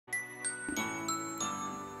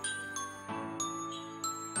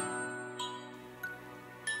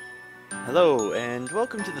Hello, and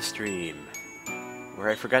welcome to the stream, where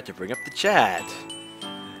I forgot to bring up the chat.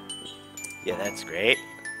 Yeah, that's great.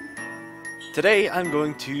 Today, I'm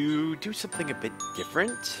going to do something a bit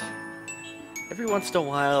different. Every once in a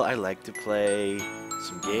while, I like to play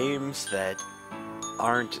some games that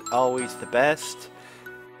aren't always the best.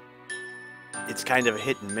 It's kind of a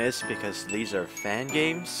hit and miss because these are fan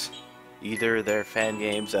games. Either they're fan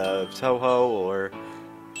games of Touhou or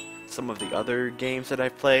some of the other games that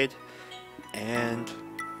I've played. And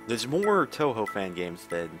there's more Touhou fan games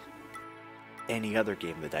than any other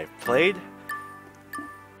game that I've played.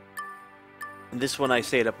 And this one I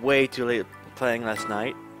stayed up way too late playing last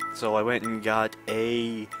night, so I went and got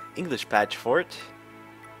a English patch for it.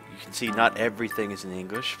 You can see not everything is in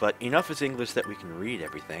English, but enough is English that we can read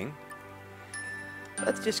everything.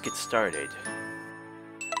 Let's just get started.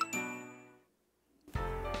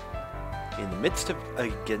 In the midst of a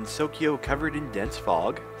Gensokyo covered in dense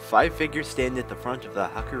fog, 5 figures stand at the front of the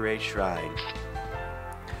Hakurei Shrine.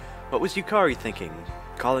 What was Yukari thinking?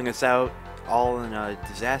 Calling us out all in a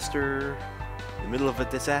disaster? In the middle of a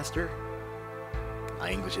disaster? My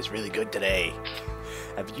English is really good today.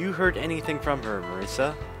 Have you heard anything from her,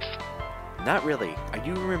 Marissa? Not really. I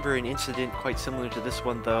do remember an incident quite similar to this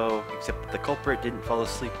one though, except the culprit didn't fall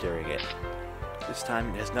asleep during it. This time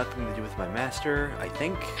it has nothing to do with my master, I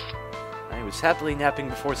think. I was happily napping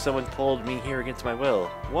before someone pulled me here against my will.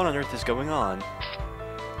 What on earth is going on?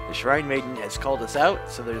 The Shrine Maiden has called us out,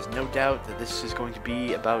 so there's no doubt that this is going to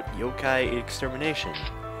be about yokai extermination.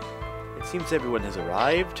 It seems everyone has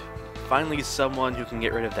arrived. Finally someone who can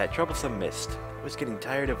get rid of that troublesome mist. I was getting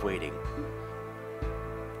tired of waiting.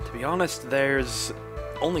 To be honest, there's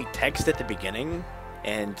only text at the beginning,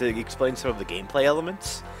 and to explain some of the gameplay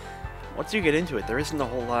elements. Once you get into it, there isn't a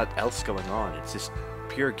whole lot else going on. It's just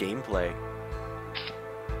pure gameplay.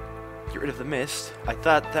 Get rid of the mist. I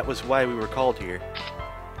thought that was why we were called here.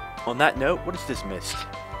 On that note, what is this mist?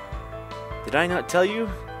 Did I not tell you?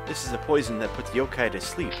 This is a poison that puts yokai to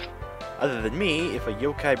sleep. Other than me, if a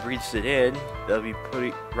yokai breathes it in, they'll be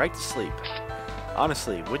put right to sleep.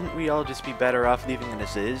 Honestly, wouldn't we all just be better off leaving it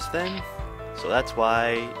as is then? So that's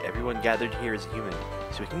why everyone gathered here is human,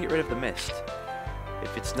 so we can get rid of the mist.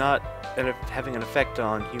 If it's not having an effect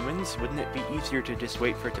on humans, wouldn't it be easier to just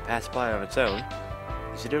wait for it to pass by on its own?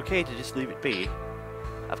 Is it okay to just leave it be?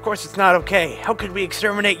 Of course it's not okay! How could we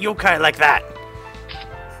exterminate yokai like that?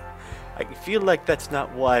 I feel like that's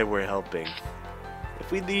not why we're helping.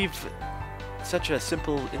 If we leave such a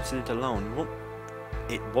simple incident alone,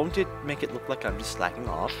 won't it make it look like I'm just slacking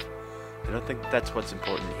off? I don't think that's what's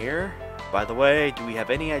important here. By the way, do we have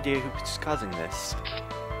any idea who's causing this?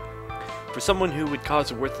 For someone who would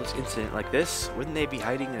cause a worthless incident like this, wouldn't they be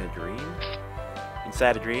hiding in a dream?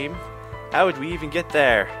 Inside a dream? How would we even get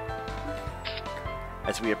there?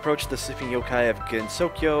 As we approach the sleeping yokai of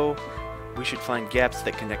Gensokyo, we should find gaps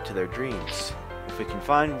that connect to their dreams. If we can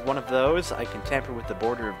find one of those, I can tamper with the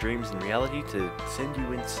border of dreams and reality to send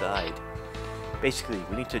you inside. Basically,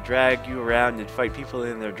 we need to drag you around and fight people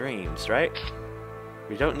in their dreams, right?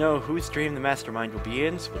 We don't know whose dream the mastermind will be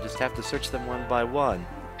in, so we'll just have to search them one by one.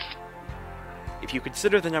 If you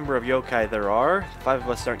consider the number of yokai there are, the 5 of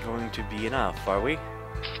us aren't going to be enough, are we?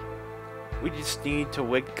 We just need to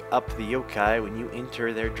wake up the yokai when you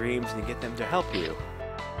enter their dreams and get them to help you.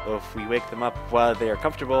 Though if we wake them up while they are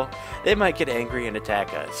comfortable, they might get angry and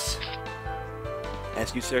attack us.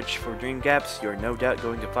 As you search for dream gaps, you are no doubt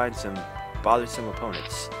going to find some bothersome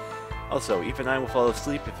opponents. Also, even I will fall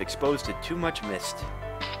asleep if exposed to too much mist.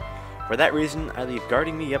 For that reason, I leave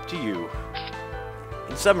guarding me up to you.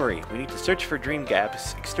 In summary, we need to search for dream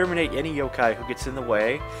gaps, exterminate any yokai who gets in the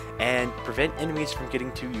way, and prevent enemies from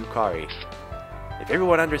getting to Yukari. If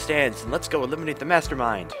everyone understands, then let's go eliminate the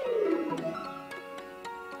mastermind!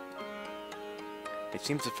 It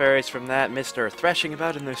seems the fairies from that mist are thrashing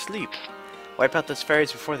about in their sleep. Wipe out those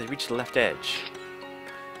fairies before they reach the left edge.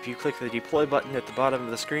 If you click the deploy button at the bottom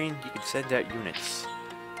of the screen, you can send out units.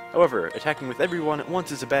 However, attacking with everyone at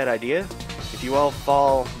once is a bad idea. If you all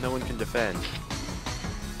fall, no one can defend.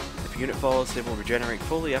 If a unit falls, they will regenerate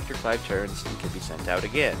fully after 5 turns and can be sent out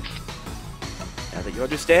again. Now that you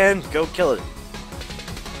understand, go kill it.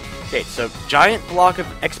 Okay, so giant block of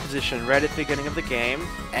exposition right at the beginning of the game,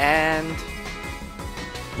 and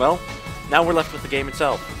well, now we're left with the game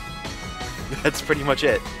itself. That's pretty much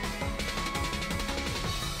it.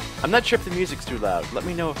 I'm not sure if the music's too loud. Let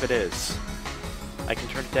me know if it is. I can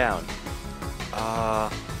turn it down.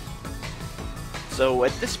 So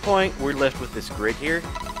at this point, we're left with this grid here.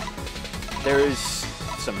 There's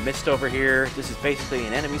some mist over here. This is basically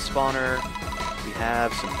an enemy spawner. We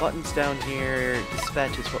have some buttons down here.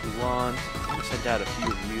 Dispatch is what we want. send out a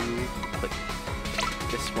few of you. Like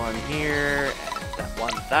this one here, and that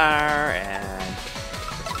one there, and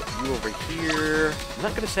let's put you over here. I'm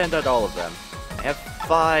not going to send out all of them. I have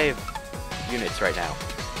 5 units right now.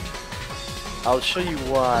 I'll show you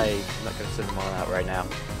why I'm not going to send them all out right now.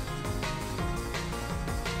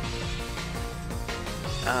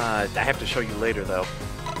 I have to show you later, though.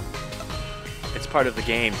 It's part of the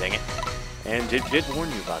game, dang it. And it did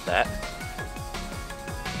warn you about that.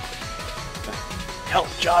 Help,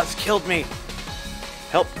 Jaws killed me!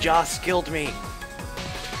 Help, Jaws killed me!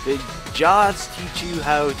 Did Jaws teach you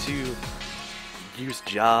how to use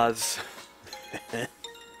Jaws?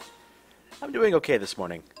 I'm doing okay this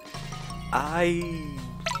morning. I'm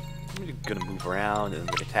gonna move around and I'm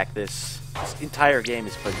gonna attack this. This entire game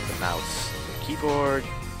is played with the mouse. The keyboard,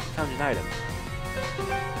 found an item.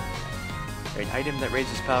 An item that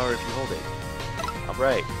raises power if you hold it.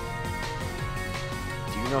 Alright.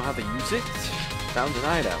 Do you know how to use it? Found an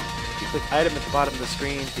item. If you click item at the bottom of the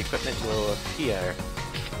screen, the equipment will appear.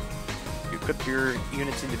 You equip your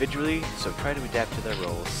units individually, so try to adapt to their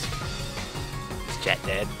roles. Is chat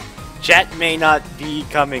dead? Chat may not be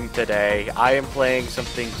coming today. I am playing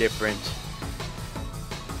something different.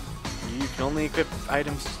 You can only equip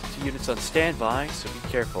items to units on standby, so be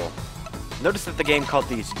careful. Notice that the game called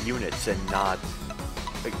these units and not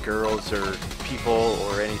like girls or people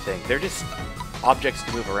or anything. They're just objects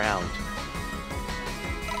to move around.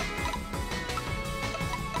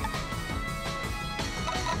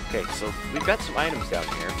 Okay, so we've got some items down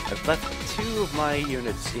here. I've left 2 of my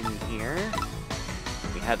units in here.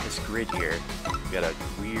 We have this grid here. We've got a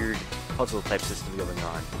weird puzzle type system going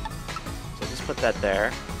on. So I'll just put that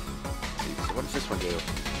there. Let's see, so what does this one do?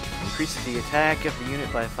 Increases the attack of the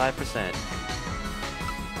unit by 5%.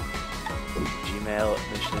 Gmail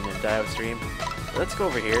mentioned in Diode stream. Let's go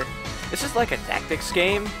over here. This is like a tactics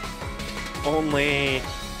game, only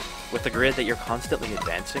with a grid that you're constantly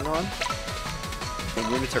advancing on. And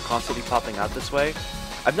units are constantly popping out this way.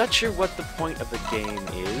 I'm not sure what the point of the game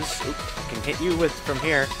is. Oop, I can hit you with from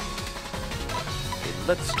here. Okay,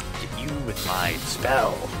 let's get you with my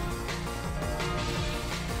spell.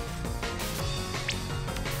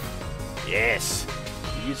 Yes!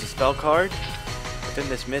 You use a spell card. Within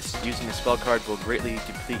this mist, using a spell card will greatly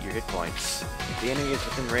deplete your hit points. If the enemy is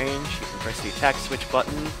within range, you can press the attack switch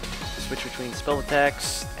button to switch between spell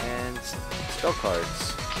attacks and spell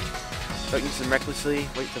cards. Don't use them recklessly,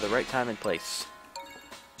 wait for the right time and place.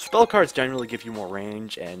 Spell cards generally give you more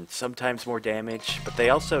range and sometimes more damage, but they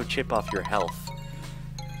also chip off your health,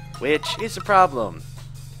 which is a problem.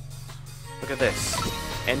 Look at this.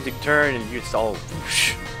 Ending turn and you just all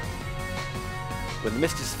whoosh. When the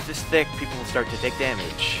mist is this thick, people will start to take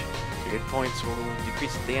damage. Your hit points will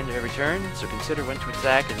decrease at the end of every turn, so consider when to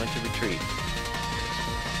attack and when to retreat.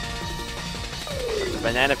 What the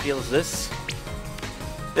banana peel is this?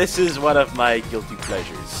 This is one of my guilty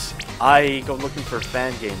pleasures. I go looking for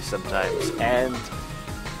fan games sometimes, and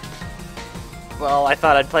well, I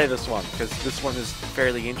thought I'd play this one, because this one is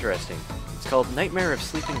fairly interesting. It's called Nightmare of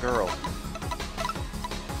Sleeping Girl.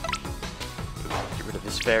 Get rid of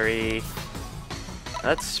this fairy.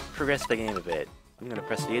 Let's progress the game a bit. I'm gonna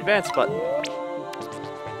press the advance button.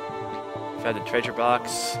 Found a treasure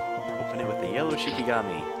box. Open it with the yellow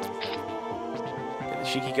Shikigami. Okay, the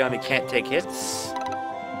Shikigami can't take hits.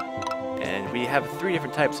 And we have 3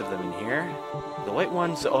 different types of them in here. The white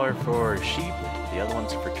ones are for sheep, the other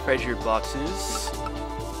ones are for treasure boxes.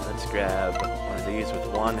 Let's grab one of these with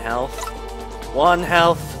 1 health. 1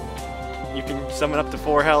 health! You can summon up to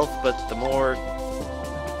 4 health, but the more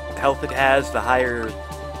health it has, the higher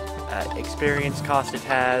experience cost it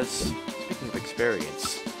has. Speaking of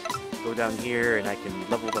experience, go down here and I can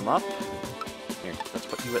level them up. Here, let's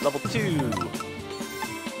put you at level 2.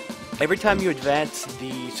 Every time you advance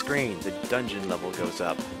the screen, the dungeon level goes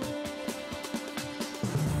up.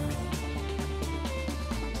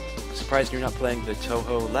 Surprised you're not playing the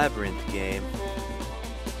Touhou Labyrinth game.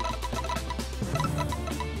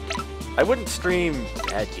 I wouldn't stream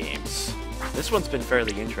bad games. This one's been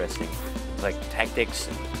fairly interesting. Like tactics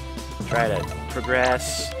and try to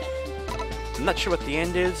progress. I'm not sure what the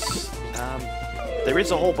end is. There is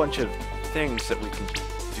a whole bunch of things that we can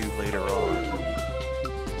do later on.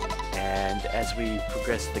 And as we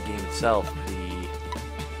progress the game itself,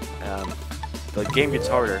 the game gets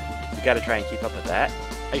harder. You gotta try and keep up with that.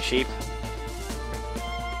 Hey sheep.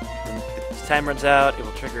 When the time runs out, it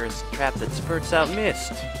will trigger a trap that spurts out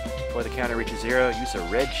mist. Before the counter reaches 0, use a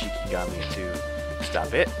red Shikigami to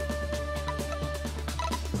stop it.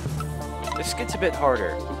 This gets a bit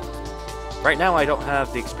harder. Right now I don't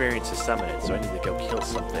have the experience to summon it, so I need to go kill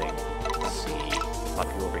something. Let's see.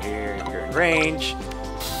 Pop you over here. You're in range.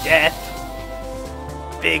 Death.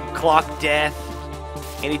 Big clock death.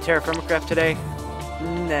 Any terra firma craft today?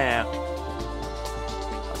 No.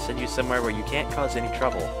 I'll send you somewhere where you can't cause any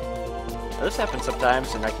trouble. Now, this happens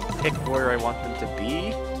sometimes, and I can pick where I want them to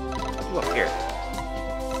be. I'll do up here.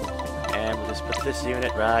 And we'll just put this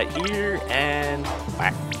unit right here, and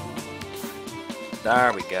whack.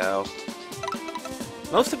 There we go.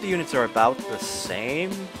 Most of the units are about the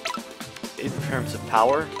same in terms of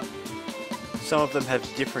power. Some of them have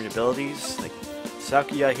different abilities. Like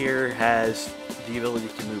Sakuya here has the ability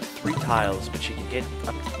to move 3 tiles, but she can hit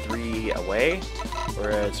up to 3 away,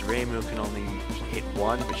 whereas Reimu can only hit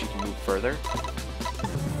 1, but she can move further.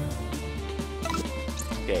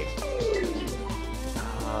 Okay.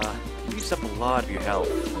 Use up a lot of your health.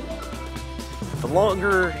 The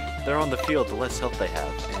longer they're on the field, the less health they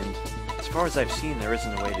have, and as far as I've seen, there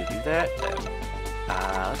isn't a way to do that.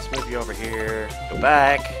 Let's move you over here, go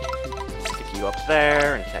back, stick you up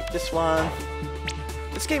there, and attack this one.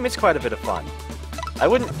 This game is quite a bit of fun. I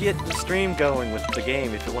wouldn't get the stream going with the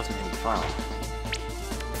game if it wasn't any fun.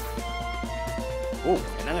 Ooh,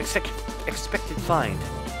 an unexpected find.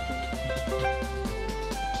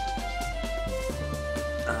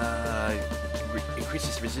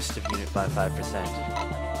 Increases resistive unit by 5%.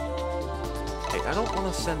 Okay, I don't want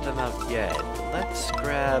to send them out yet. Let's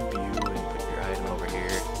grab you and put your item over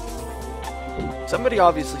here. Somebody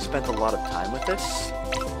obviously spent a lot of time with this.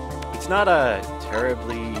 It's not a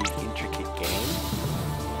terribly intricate game,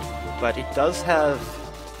 but it does have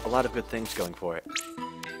a lot of good things going for it.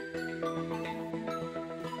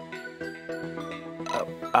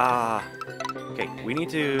 Oh, okay, we need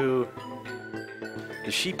to...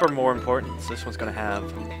 The sheep are more important, so this one's gonna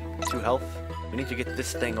have 2 health. We need to get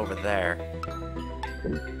this thing over there.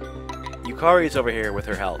 Yukari's over here with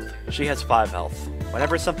her health. She has 5 health.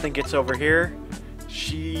 Whenever something gets over here,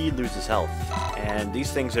 she loses health. And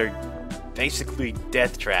these things are basically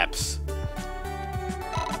death traps.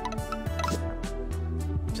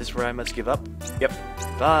 Is this where I must give up? Yep.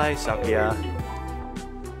 Bye, Sakuya.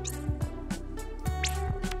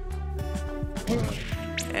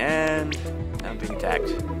 And I'm being attacked.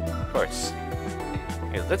 Of course.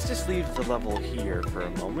 Okay, let's just leave the level here for a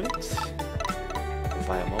moment. And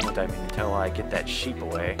by a moment, I mean until I get that sheep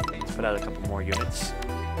away. Let's put out a couple more units.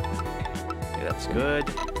 Okay, that's good.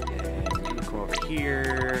 And you come over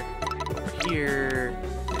here. Over here.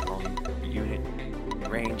 Long unit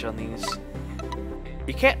range on these.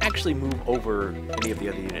 You can't actually move over any of the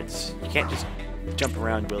other units. You can't just jump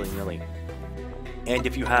around willy-nilly. And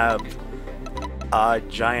if you have a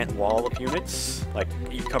giant wall of units, like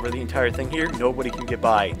you cover the entire thing here, nobody can get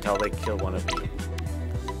by until they kill one of you.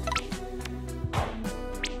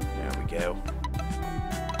 There we go.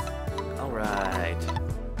 Alright.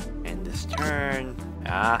 End this turn.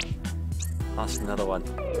 Lost another one.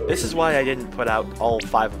 This is why I didn't put out all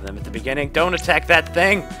 5 of them at the beginning. Don't attack that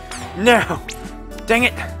thing! No! Dang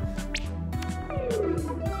it!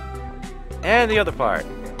 And the other part.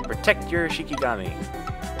 Protect your Shikigami.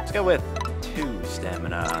 Let's go with 2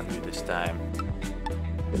 stamina on you this time.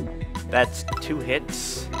 That's 2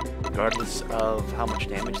 hits, regardless of how much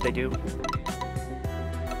damage they do.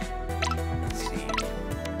 Let's see.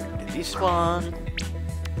 This one.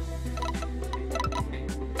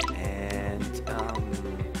 And,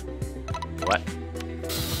 what?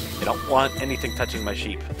 I don't want anything touching my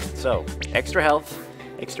sheep. So, extra health,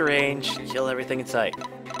 extra range, kill everything in sight.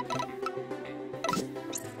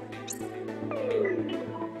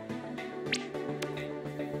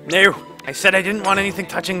 No! I said I didn't want anything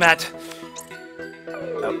touching that!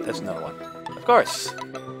 Oh, there's another one. Of course!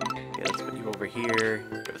 Okay, let's put you over here.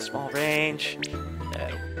 Go to small range. No.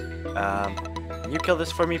 Can you kill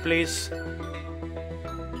this for me, please?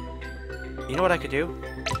 You know what I could do?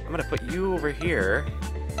 I'm gonna put you over here.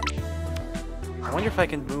 I wonder if I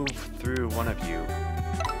can move through one of you.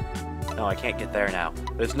 No, I can't get there now.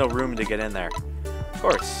 There's no room to get in there. Of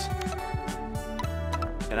course.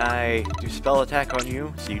 Can I do spell attack on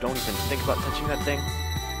you so you don't even think about touching that thing?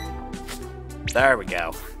 There we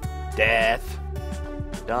go. Death.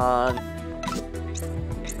 Done.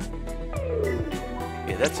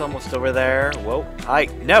 Yeah, that's almost over there. Whoa. Hi.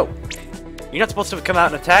 No! You're not supposed to come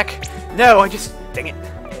out and attack? No, I just... Dang it.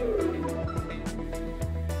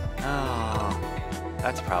 Oh,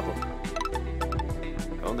 that's a problem.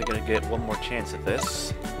 I'm only gonna get one more chance at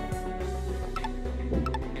this.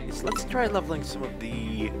 So let's try leveling some of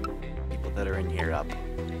the people that are in here up.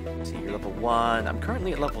 See, you're level 1. I'm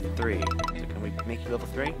currently at level 3. So can we make you level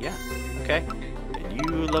 3? Yeah. Okay. And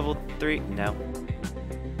you level 3? No.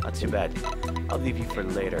 Not too bad. I'll leave you for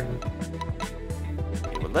later.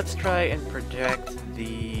 Okay, we'll let's try and protect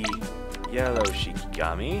the yellow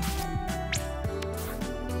Shikigami.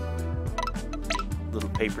 Little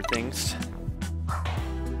paper things.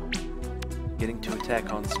 Getting to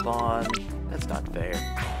attack on spawn. That's not fair.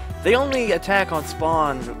 They only attack on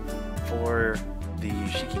spawn for the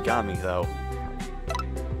Shikigami, though.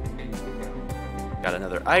 Got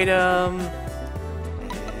another item.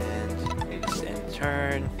 And it's end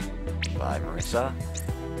turn. Bye, Marissa.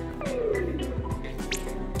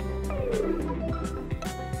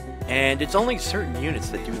 And it's only certain units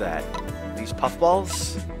that do that. These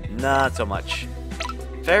puffballs, not so much.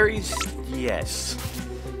 Fairies, yes.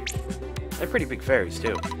 They're pretty big fairies,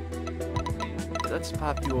 too. Let's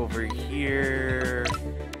pop you over here.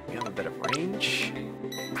 You have a bit of range.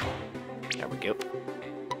 There we go.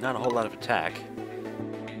 Not a whole lot of attack.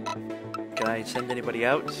 Can I send anybody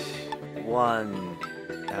out? One.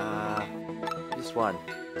 Just one.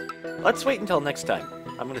 Let's wait until next time.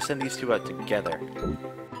 I'm gonna send these two out together.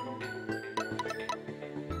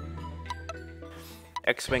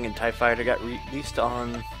 X-Wing and TIE Fighter got released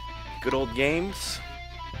on good old games.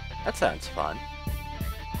 That sounds fun.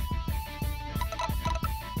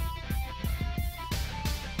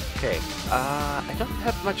 Okay, I don't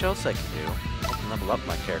have much else I can do. I can level up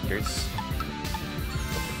my characters.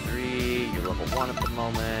 Level 3, you're level 1 at the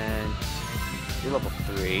moment. You're level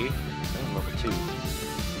 3. I'm level 2.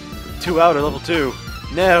 2 out of level 2!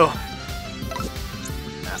 No!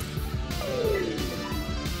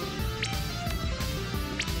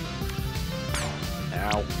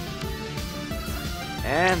 Ow.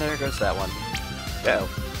 And there goes that one. Go.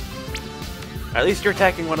 At least you're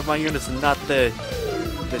attacking one of my units and not the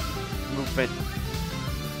movement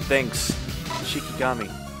things. The Shikigami.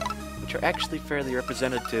 Which are actually fairly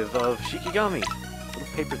representative of Shikigami.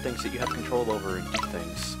 Little paper things that you have control over and do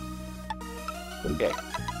things. Okay.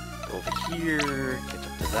 Go over here. Catch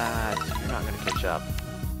up to that. You're not gonna catch up.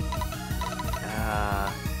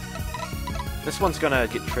 This one's gonna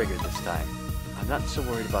get triggered this time. I'm not so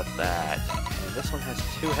worried about that. And this one has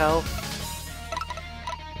 2 health.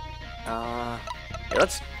 Yeah,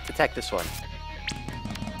 let's attack this one.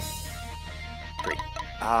 3.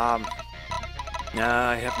 Nah,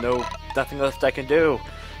 I have nothing left I can do.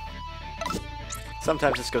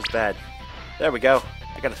 Sometimes this goes bad. There we go.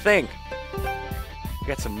 I got a thing. I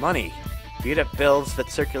got some money. Beat up bills that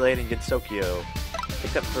circulate in Gensokyo.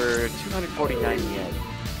 Picked up for 249 yen.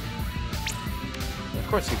 Of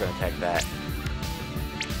course you're gonna attack that.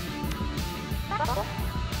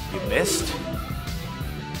 You missed?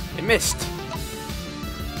 You missed!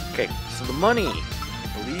 Okay, so the money,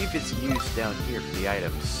 I believe, is used down here for the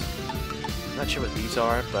items. I'm not sure what these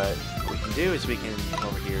are, but what we can do is we can come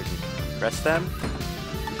over here and compress them.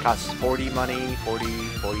 It costs 40 money, 40...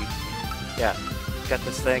 Yeah, got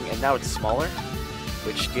this thing, and now it's smaller,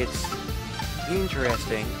 which gets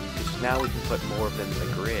interesting, because now we can put more of them in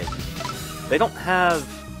the grid. They don't have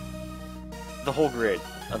the whole grid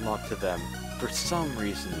unlocked to them, for some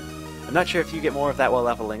reason. I'm not sure if you get more of that while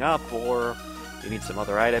leveling up, or you need some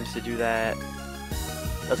other items to do that.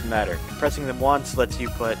 Doesn't matter. Compressing them once lets you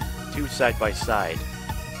put 2 side by side.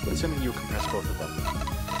 Assuming you compress both of them.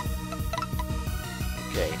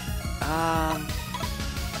 Okay.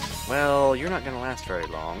 Well, you're not gonna last very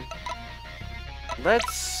long.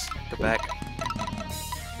 Let's go back.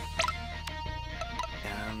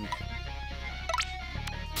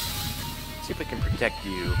 See if we can protect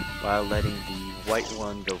you while letting the white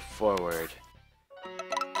one go forward.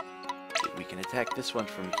 We can attack this one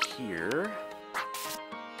from here.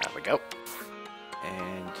 There we go.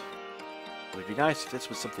 And it would be nice if this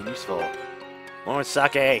was something useful. More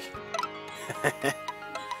sake! I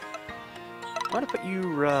want to put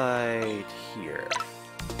you right here.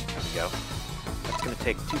 There we go. That's going to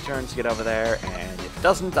take 2 turns to get over there, and if it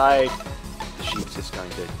doesn't die, the sheep's just going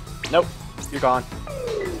to... Nope! You're gone.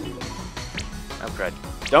 Oh, crud.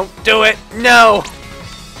 Don't do it! No!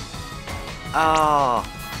 Oh.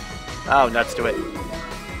 Oh, nuts to it.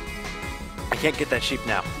 I can't get that sheep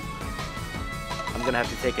now. I'm gonna have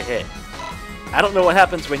to take a hit. I don't know what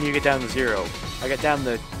happens when you get down to 0. I got down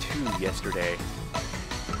to 2 yesterday.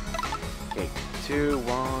 Okay, 2,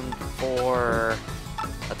 1, 4...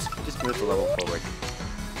 Let's just move the level forward.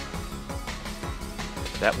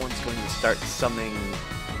 That one's going to start summoning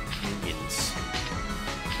minions.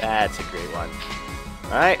 That's a great one.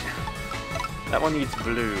 Alright. That one needs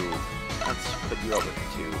blue. Let's put you up with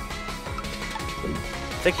 2.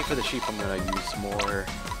 Thank you for the sheep. I'm going to use more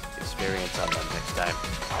experience on them next time.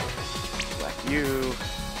 Black you.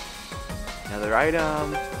 Another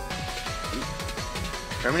item.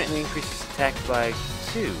 Permanently increases attack by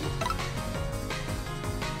 2.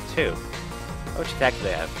 2. How much attack do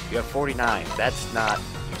they have? You have 49. That's not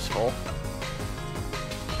useful.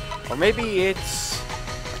 Or maybe it's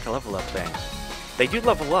like a level up thing. They do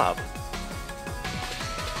level up.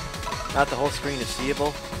 Not the whole screen is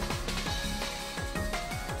seeable.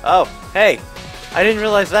 Oh, hey! I didn't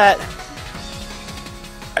realize that!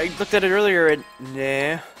 I looked at it earlier and...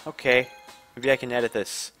 Nah, okay. Maybe I can edit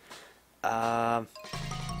this.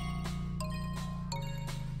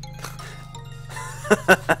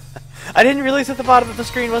 I didn't realize that the bottom of the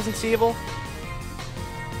screen wasn't seeable.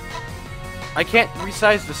 I can't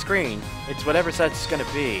resize the screen. It's whatever size it's gonna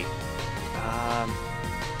be. I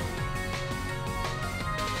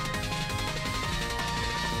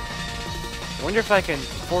wonder if I can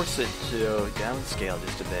force it to downscale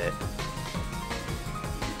just a bit.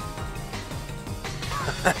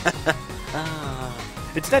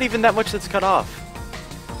 It's not even that much that's cut off.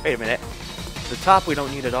 Wait a minute. The top we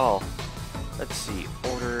don't need at all. Let's see.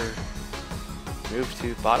 Order. Move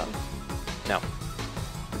to bottom. No.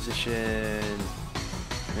 Position.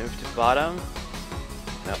 Move to bottom.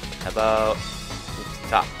 No. How about move to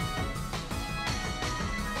top?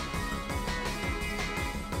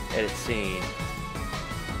 Edit scene.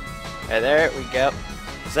 Right, there we go.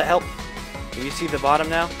 Does that help? Can you see the bottom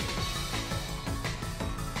now?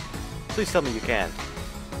 Please tell me you can.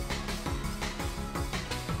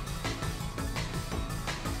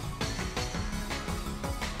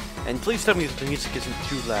 And please tell me that the music isn't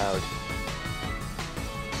too loud.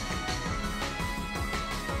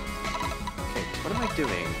 Okay, what am I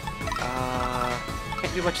doing?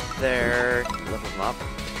 Can't do much there. Level them up.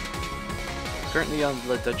 Currently on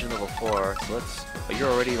the dungeon level 4, so let's... Oh, you're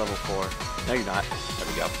already level 4. No, you're not. There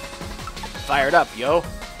we go. Fired up, yo!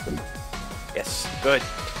 Yes, good.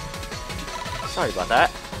 Sorry about that.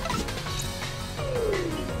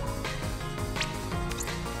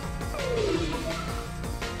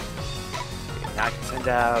 Okay, now I can send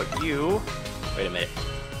out you. Wait a minute.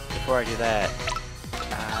 Before I do that...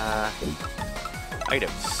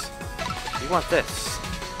 items. You want this.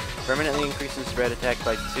 Permanently increases red attack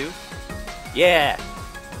by 2. Yeah!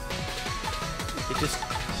 It just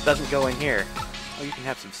doesn't go in here. Oh, you can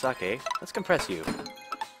have some sake. Let's compress you.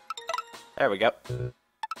 There we go.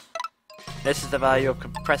 This is the value of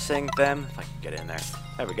compressing them. If I can get in there.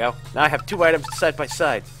 There we go. Now I have 2 items side by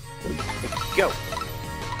side. Go!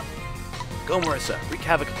 Go, Marissa. Wreak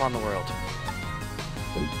havoc upon the world.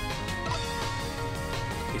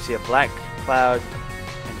 You see a black cloud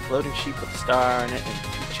and a floating sheep with a star on it and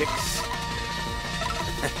 2 chicks.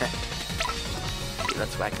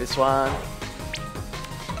 Let's whack this one.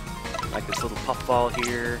 Like this little puffball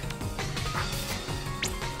here.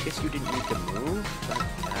 Guess you didn't need to move, but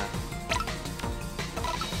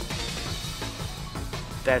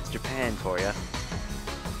that's Japan for you.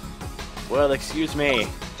 Well, excuse me.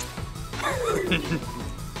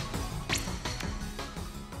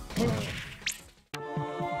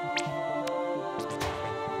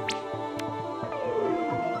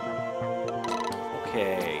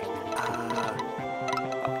 Okay.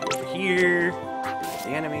 Over here.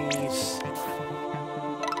 The enemies.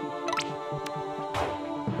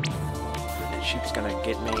 The sheep's gonna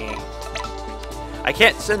get me. I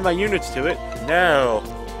can't send my units to it. No.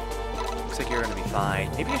 Looks like you're gonna be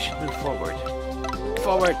fine. Maybe I should move forward.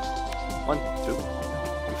 Forward. 1, 2.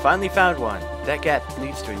 We finally found one. That gap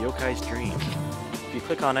leads to a yokai's dream. If you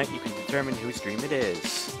click on it, you can determine whose dream it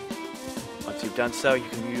is. Once you've done so, you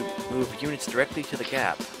can move units directly to the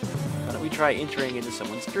gap. Why don't we try entering into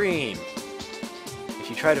someone's dream? If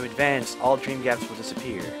you try to advance, all dream gaps will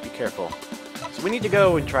disappear. Be careful. So we need to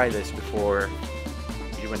go and try this before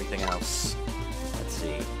we do anything else. Let's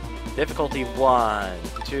see. Difficulty 1,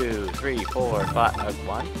 2, 3, 4, 5,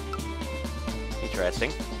 1.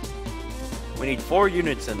 Interesting. We need 4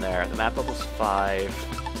 units in there. The map level's 5.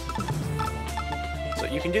 So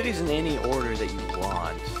you can do these in any order that you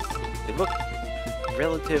want. They look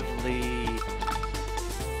relatively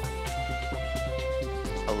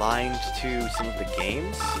aligned to some of the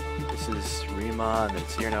games. This is Rima, and then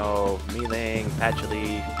Cyrano, Mealing,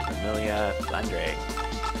 Patchouli, Amelia, Andre.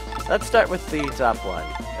 Let's start with the top one.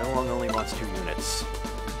 Everyone only wants 2 units.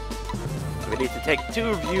 So we need to take 2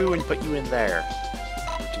 of you and put you in there.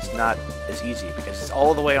 Which is not as easy, because it's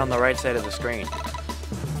all the way on the right side of the screen.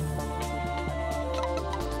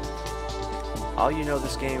 All you know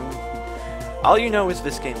is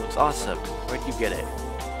this game looks awesome. Where'd you get it?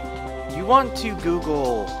 You want to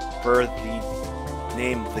Google for the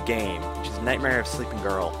name of the game, which is Nightmare of Sleeping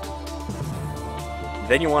Girl.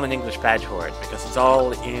 Then you want an English patch for it, because it's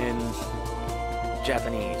all in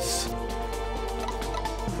Japanese.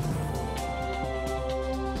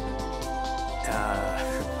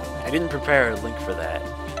 I didn't prepare a link for that.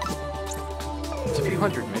 It's a few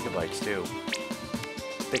hundred megabytes too.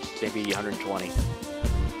 I think maybe 120.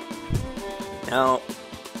 Now,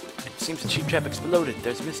 it seems the cheap trap exploded.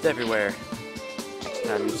 There's mist everywhere. Next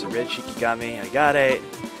time use the red Shikigami. I got it.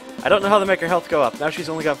 I don't know how to make her health go up. Now she's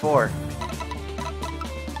only got 4.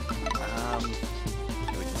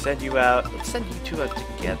 We can send you out. Let's send you 2 out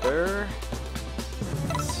together.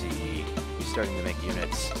 Let's see. He's starting to make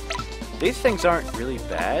units. These things aren't really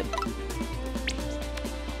bad.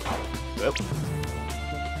 Whoop.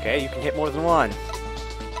 Okay, you can hit more than one.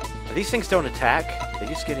 Now, these things don't attack. They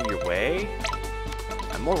just get in your way.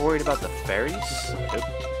 I'm more worried about the fairies. Oop.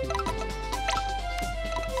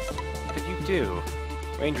 What could you do?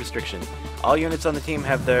 Range restriction. All units on the team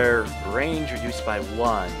have their range reduced by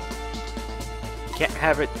 1. You can't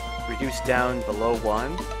have it reduced down below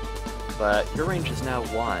 1, but your range is now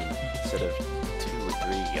 1 instead of 2 or 3.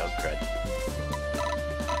 Oh, crud.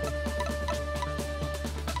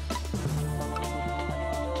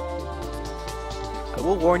 I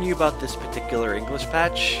will warn you about this particular English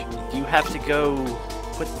patch. You have to go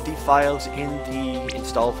put the files in the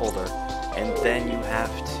install folder, and then you have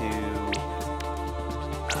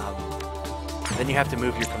to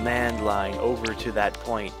move your command line over to that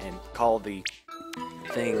point and call the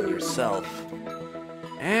thing yourself.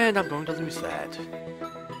 And I'm going to lose that.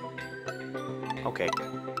 Okay.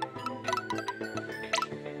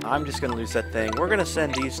 I'm just going to lose that thing. We're going to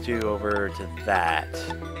send these 2 over to that.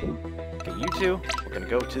 Okay, you 2, we're going to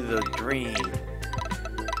go to the dream.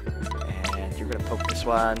 And you're going to poke this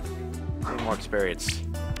one. Any more experience.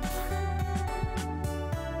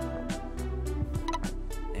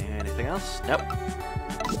 Anything else? Nope.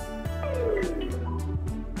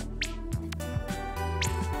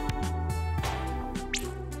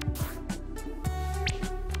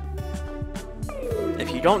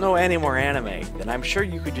 If you don't know any more anime, then I'm sure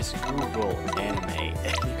you could just Google anime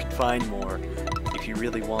and you could find more if you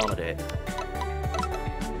really wanted it.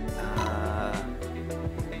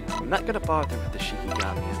 I'm not gonna bother with the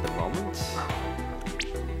Shikigami at the moment.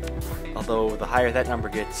 Although the higher that number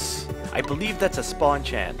gets, I believe that's a spawn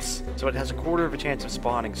chance, so it has a 1/4 of a chance of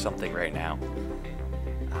spawning something right now.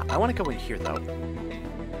 I want to go in here though.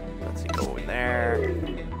 Let's see, go in there.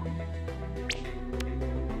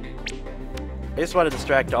 I just want to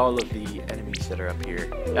distract all of the enemies that are up here.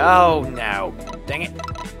 Oh no! Dang it!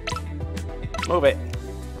 Move it!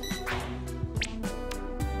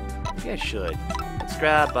 Maybe I should. Let's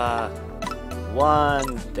grab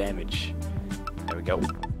 1 damage. There we go.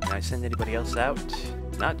 Can I send anybody else out?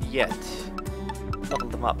 Not yet. Level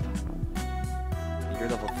them up. You're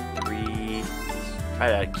level 3.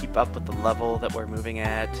 Try to keep up with the level that we're moving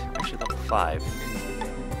at. Actually, level 5.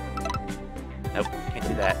 Nope, can't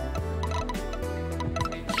do that.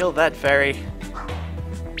 Kill that fairy.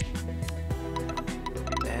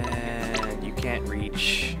 And you can't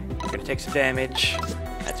reach. You're gonna take some damage.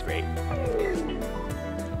 That's great.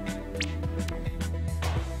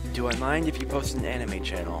 Do I mind if you post an anime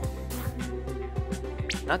channel?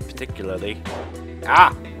 Not particularly.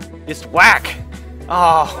 Ah! Just whack!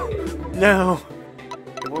 Oh, no!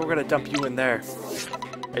 We're gonna dump you in there.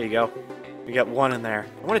 There you go. We got 1 in there.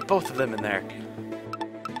 I wanted both of them in there.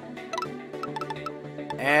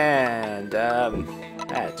 And,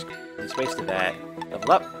 it's wasted that.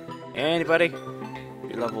 Level up. Anybody?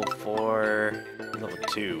 You're level 4. You're level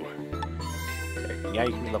 2. There. Yeah,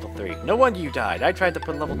 you can be level 3. No wonder you died. I tried to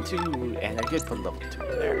put level 2, and I did put level 2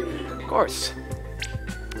 in there. Of course.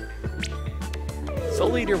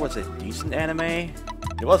 Soul Eater was a decent anime.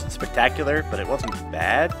 It wasn't spectacular, but it wasn't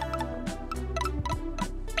bad.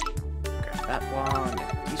 Grab that one,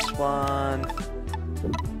 this one,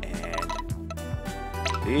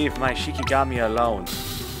 and leave my Shikigami alone.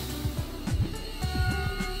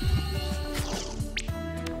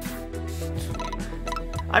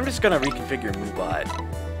 I'm just gonna reconfigure Moobot.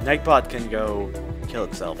 Nightbot can go kill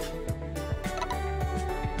itself.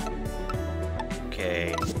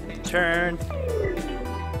 Okay, turn.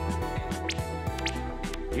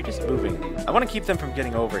 You're just moving. I want to keep them from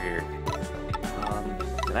getting over here.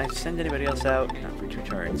 Did I send anybody else out? Not for 2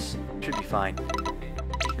 turns. Should be fine.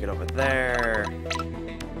 Get over there.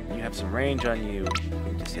 You have some range on you. You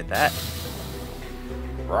can just hit that.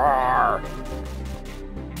 Roar!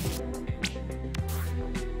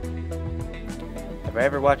 Have I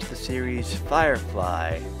ever watched the series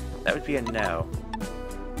Firefly? That would be a no.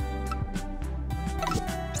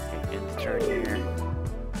 Okay, end the turn here.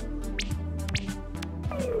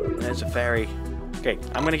 There's a fairy. Okay,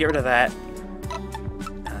 I'm gonna get rid of that.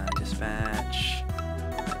 Dispatch.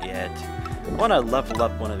 Not yet. I want to level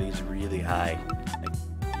up one of these really high. Like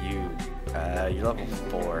you. You're level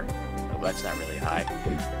 4. Oh, that's not really high.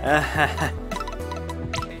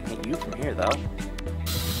 Can't you from here, though.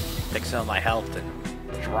 Take some of my health and...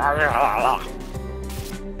 There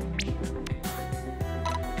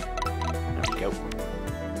we go.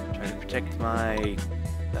 Trying to protect my...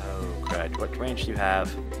 Oh, crud. What range do you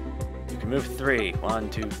have? You can move 3. 1,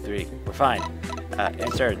 2, 3. We're fine.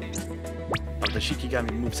 Insert. Oh, the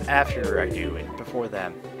Shikigami moves after I do and before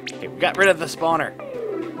them. Okay, we got rid of the spawner.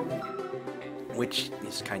 Which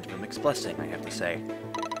is kind of a mixed blessing, I have to say.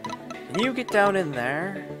 Can you get down in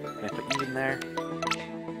there? Can I put you in there?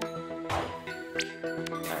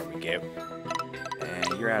 There we go.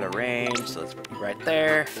 And you're out of range, so let's put you right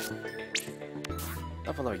there.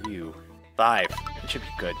 How level are you? 5. It should be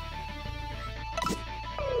good.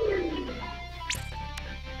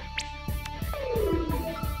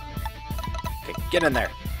 Okay, get in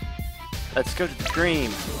there. Let's go to the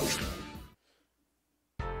dream.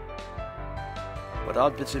 What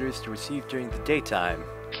odd visitors to receive during the daytime?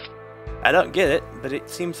 I don't get it, but it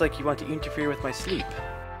seems like you want to interfere with my sleep.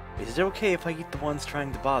 Is it okay if I eat the ones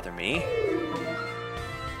trying to bother me?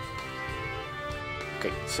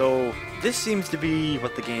 Okay, so this seems to be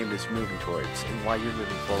what the game is moving towards, and why you're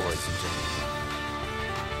moving forwards.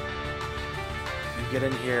 You get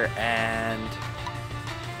in here, and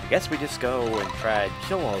I guess we just go and try and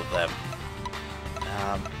kill all of them.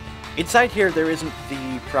 Inside here, there isn't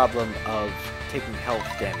the problem of taking health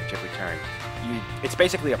damage every turn. It's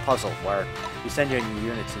basically a puzzle where you send in your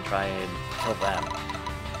units and try and kill them.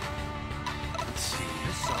 Let's see.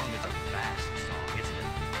 This song is a fast song, isn't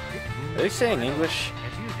it? Are they saying English?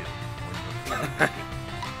 As you do when you're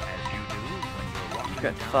walking. As you do when you're walking. We've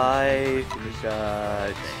got 5, we've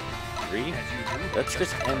got 3. Let's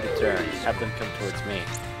just end the turn. Have them come towards me.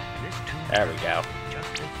 There we go.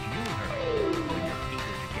 Just as you heard when you're eager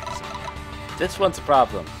to get somewhere. This one's a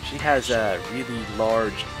problem. She has a really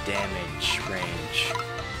large damage range. Get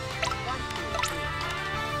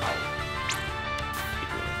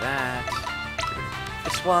rid of that. Get rid of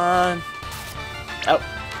this one. Oh.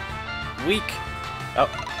 Weak. Oh.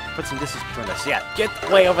 Put some distance between us. Yeah, get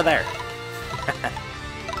way over there.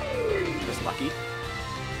 Just lucky.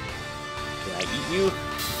 Can I eat you?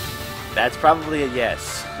 That's probably a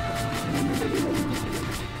yes.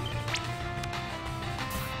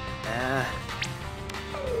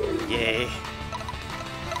 Yay.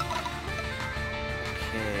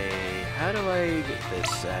 Okay, how do I get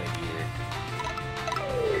this out of here?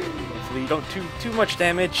 Hopefully you don't do too much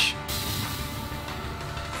damage.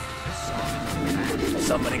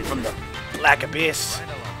 Summoning from the Black Abyss.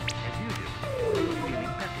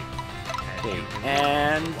 Okay,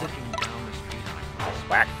 and...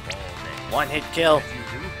 whack. One hit kill.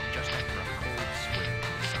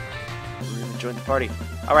 Everyone join the party.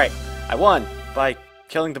 Alright, I won by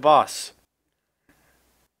killing the boss.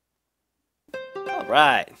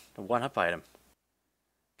 Alright, a 1-up item.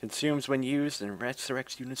 Consumes when used and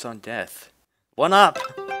resurrects units on death. 1-up!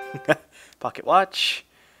 Pocket watch.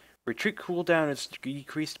 Retreat cooldown is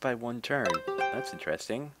decreased by 1 turn. That's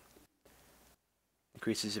interesting.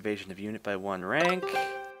 Increases evasion of unit by 1 rank.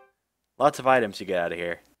 Lots of items you get out of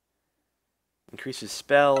here. Increases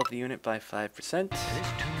spell of the unit by 5%.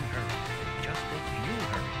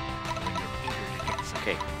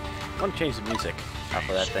 Okay, I want to change the music off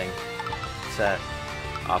of that thing. It's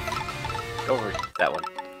off. Go over that one.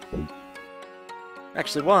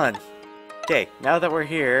 Actually, 1. Okay, now that we're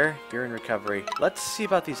here, you're in recovery. Let's see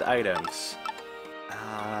about these items. We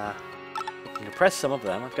can compress some of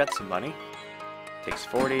them. I've got some money. Takes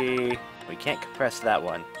 40. We can't compress that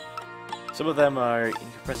one. Some of them are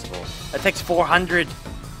incompressible. That takes 400.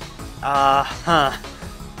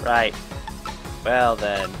 Right. Well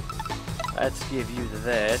then, let's give you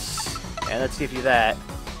this, and let's give you that.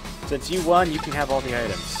 Since you won, you can have all the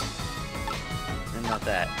items. And not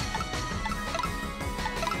that.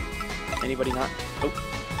 Anybody not? Oh,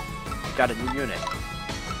 got a new unit.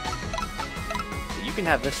 You can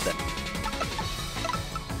have this then.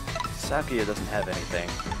 Sakuya doesn't have anything.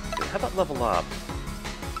 How about level up?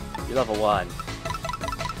 You're level 1.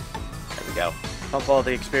 There we go. Pump all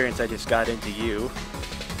the experience I just got into you.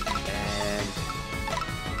 And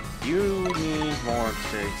you need more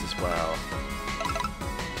experience as well.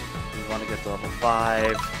 You want to get to level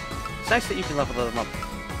 5. It's nice that you can level them up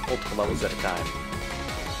multiple levels at a time.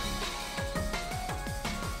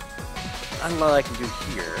 Unlike I can do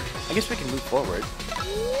here. I guess we can move forward.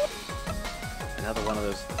 Another one of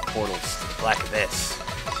those portals. Black Abyss.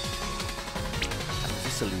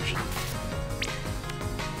 Disillusion.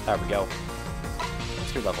 There we go.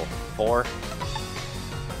 Let's do level 4.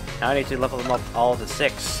 Now I need to level them up all to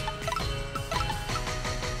 6.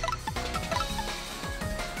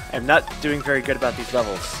 I'm not doing very good about these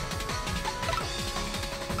levels.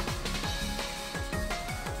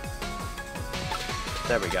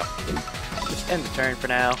 There we go. Just end the turn for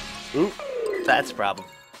now. Ooh, that's a problem.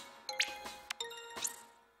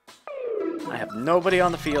 I have nobody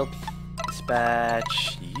on the field.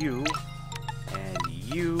 Dispatch you, and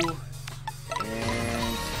you,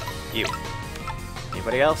 and you.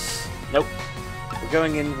 Anybody else? Nope. We're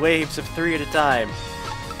going in waves of 3 at a time.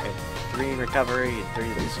 Okay, 3 in recovery, and 3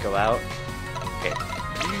 that just go out. Okay,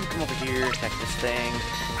 you come over here, attack this thing.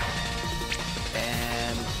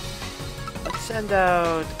 And let's send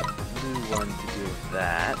out a blue one to do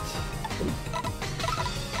that.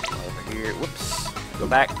 Over here, whoops. Go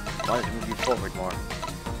back. Wanted to move you forward more.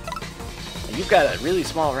 And you've got a really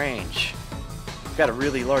small range. You've got a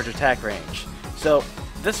really large attack range. So,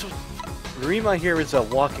 this Rima here is a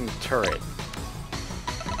walking turret.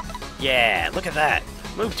 Yeah, look at that.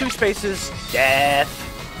 Move 2 spaces. Death.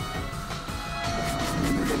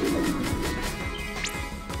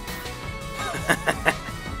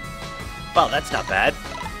 Well, that's not bad.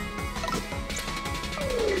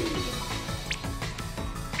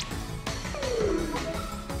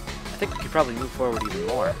 I think we could probably move forward even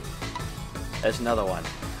more. There's another one.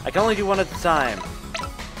 I can only do one at a time.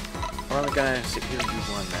 We're only gonna sit here and do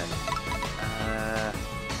one then.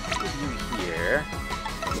 Put you here.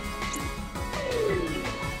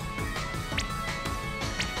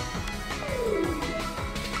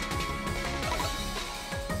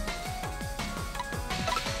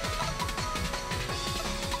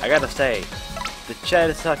 I gotta say, the chat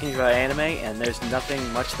is talking about anime, and there's nothing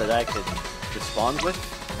much that I could respond with,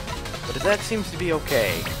 but that seems to be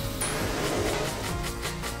okay.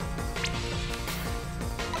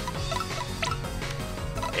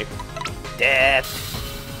 Okay. Death!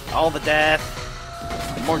 All the death!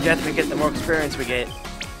 The more death we get, the more experience we get.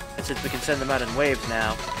 And since we can send them out in waves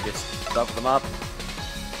now, we just level them up.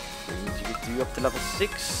 We need to get you up to level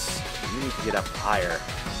 6. You need to get up higher.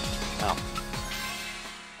 Oh.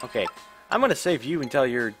 Okay, I'm gonna save you until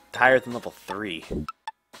you're higher than level 3.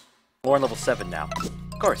 Or level 7 now.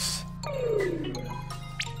 Of course.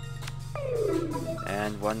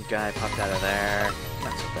 And one guy popped out of there.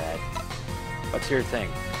 Not so bad. What's your thing?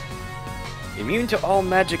 Immune to all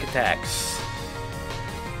magic attacks.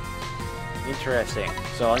 Interesting.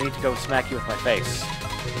 So I'll need to go smack you with my face.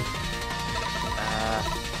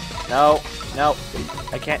 No. No.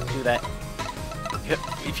 I can't do that.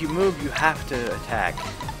 If you move, you have to attack.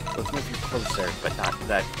 Let's move you closer, but not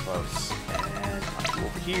that close. And I'll go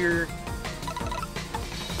over here.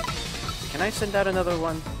 Can I send out another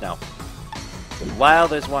one? No. While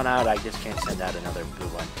there's one out, I just can't send out another blue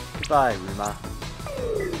one. Goodbye, Rima.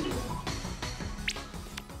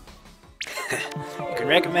 You can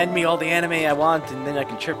recommend me all the anime I want, and then I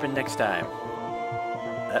can chirp in next time.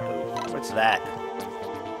 Uh-oh. What's that?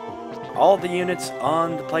 All the units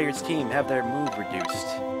on the player's team have their move reduced.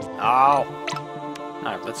 Oh!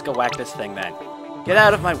 Alright, let's go whack this thing then. Get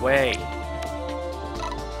out of my way!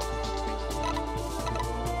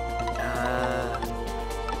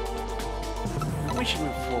 We should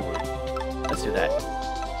move forward. Let's do that.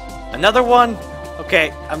 Another one?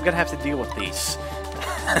 Okay, I'm gonna have to deal with these.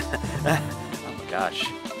 Oh my gosh.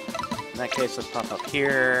 In that case, let's pop up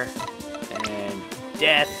here. And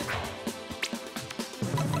death!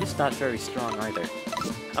 It's not very strong either.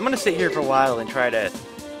 I'm gonna sit here for a while and try to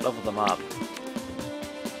level them up.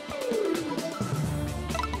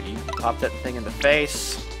 You pop that thing in the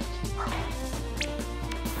face.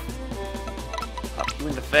 Pop you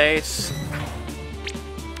in the face.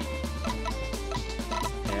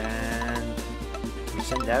 And can we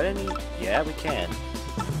send out any? Yeah, we can.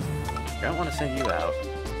 I don't want to send you out.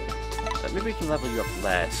 But maybe we can level you up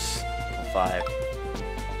less. Level 5.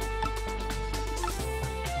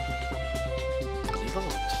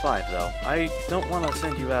 Level 5 though. I don't want to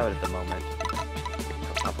send you out at the moment.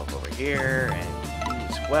 I'll pop up over here, and you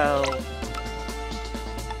as well.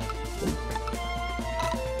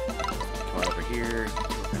 Come on over here.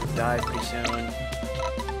 We're gonna die pretty soon.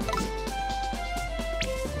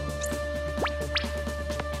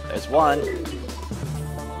 There's one.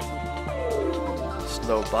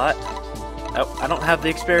 Slow butt. Oh, I don't have the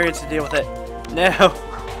experience to deal with it. No!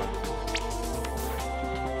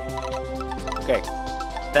 Okay.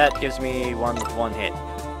 That gives me one with one hit.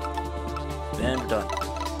 Then we're done.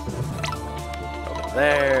 Over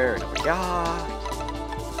there, and over here.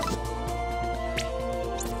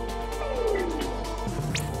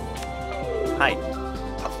 Hi,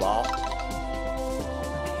 Puffball.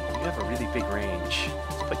 You have a really big range.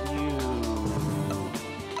 Let's put you...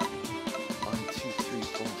 1, 2, 3,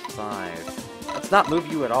 4, 5. Let's not move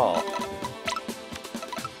you at all.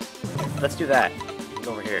 let's do that.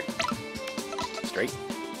 Go over here. Straight.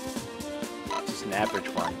 Just an average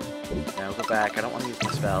one. Now go back. I don't want to use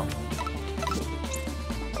my spell.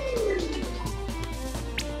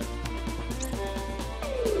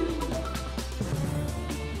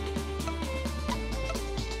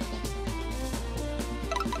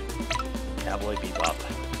 Cowboy Bebop.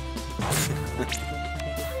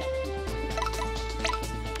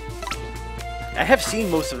 I have seen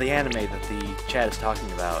most of the anime that the chat is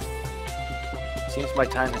talking about. Seems my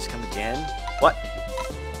time has come again. What?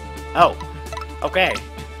 Oh. Okay.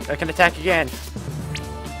 I can attack again.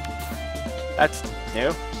 That's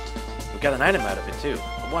new. We got an item out of it too.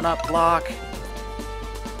 A 1-up block.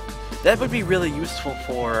 That would be really useful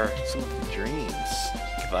for some of the dreams.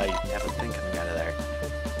 If I have a thing coming out of there.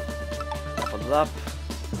 Level up.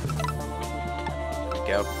 There we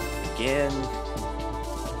go. Again.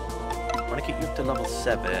 I want to get you up to level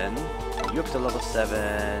 7. You up to level 7.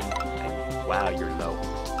 And wow, you're low.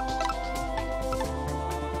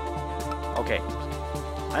 Okay.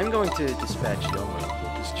 I'm going to dispatch Yomu,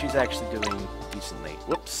 because she's actually doing decently.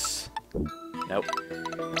 Whoops. Nope.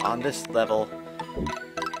 On this level.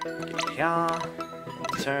 Get here.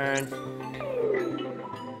 Turn.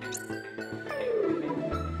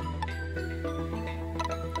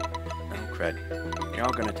 Oh, crud. You're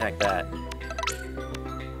all gonna attack that.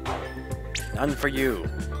 None for you.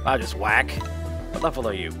 Wow, just whack. What level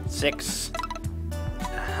are you? 6.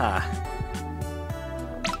 Aha.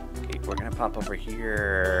 Okay, we're gonna pop over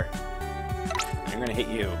here. I'm gonna hit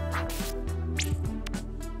you.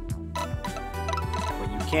 Well,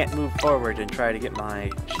 you can't move forward and try to get my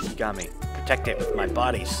Shikigami. Protect it with my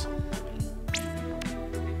bodies.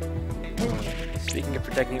 Speaking of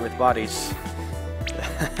protecting it with bodies.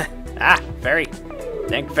 Ah, fairy.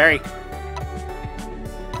 Thank fairy.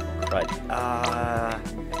 But,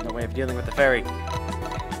 no way of dealing with the fairy.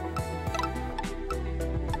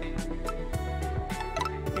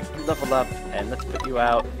 Level up, and let's put you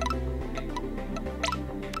out.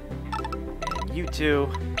 And you two,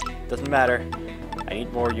 doesn't matter. I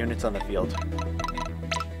need more units on the field.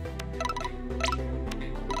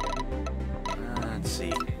 Let's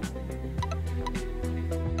see.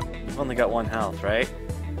 You've only got 1 health, right?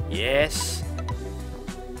 Yes.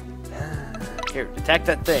 Here, attack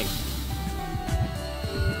that thing.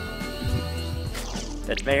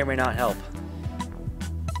 That may or may not help.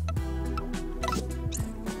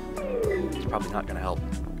 It's probably not gonna help.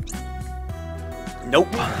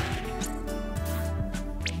 Nope.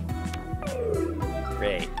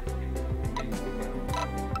 Great.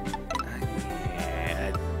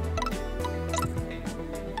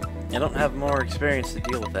 I don't have more experience to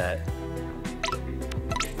deal with that.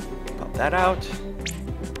 Pop that out.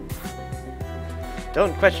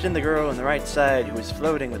 Don't question the girl on the right side who is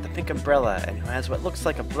floating with a pink umbrella and who has what looks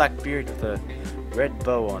like a black beard with a red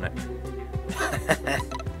bow on it.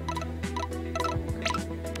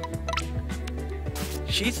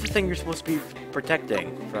 She's the thing you're supposed to be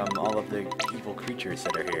protecting from all of the evil creatures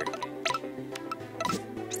that are here.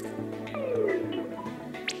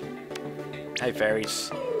 Hi,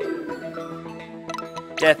 fairies.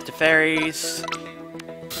 Death to fairies.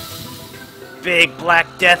 Big black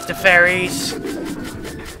death to fairies.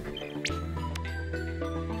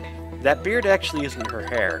 That beard actually isn't her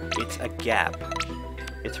hair. It's a gap.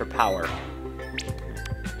 It's her power.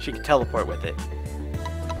 She can teleport with it.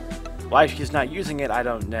 Why she's not using it, I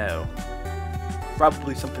don't know.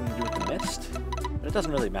 Probably something to do with the mist, but it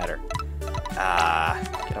doesn't really matter.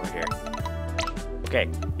 Get over here. Okay,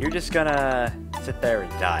 you're just gonna sit there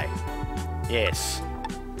and die. Yes.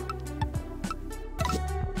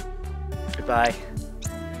 Goodbye.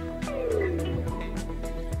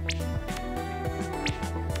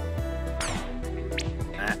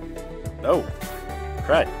 Oh,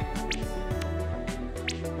 crud.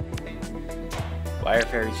 Why are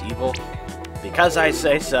fairies evil? Because I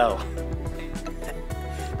say so.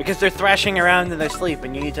 Because they're thrashing around in their sleep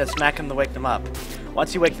and you need to smack them to wake them up.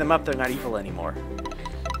 Once you wake them up, they're not evil anymore.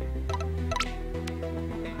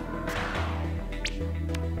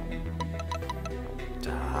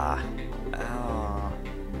 Oh.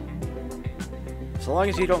 So long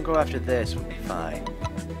as you don't go after this, we'll be fine.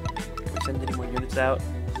 Can we send any more units out?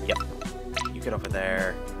 Yep. You get over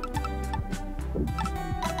there. You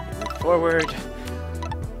move forward.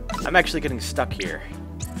 I'm actually getting stuck here.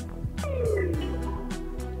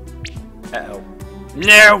 Uh-oh.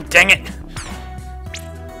 No! Dang it!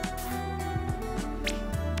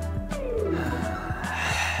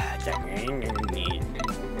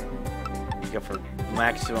 Go for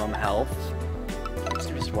maximum health. Let's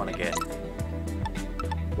do just one again.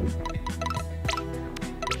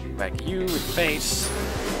 Back you with face.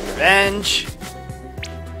 Revenge!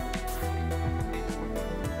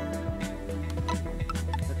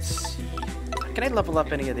 Let's see. Can I level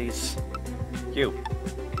up any of these? You.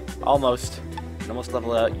 Almost. You almost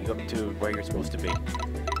level out. You go up to where you're supposed to be.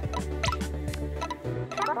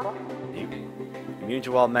 You. Immune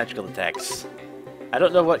to all magical attacks. I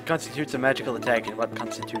don't know what constitutes a magical attack and what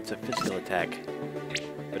constitutes a physical attack.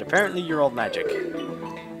 But apparently you're all magic.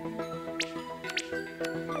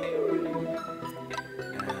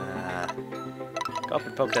 Go up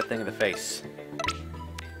and poke that thing in the face.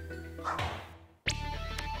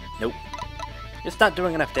 Nope. It's not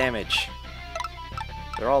doing enough damage.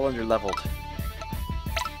 They're all under-leveled.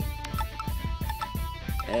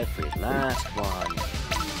 Every last one.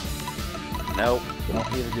 Nope.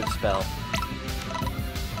 Won't even do the spell.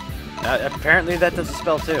 Apparently that does the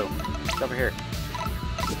spell too. It's over here.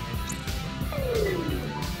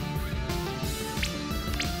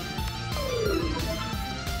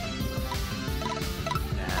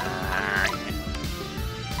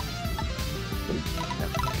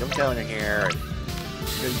 Come down in here and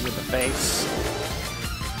shoot you in the face.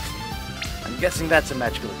 I'm guessing that's a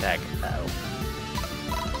magical attack.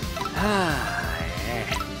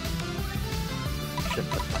 Should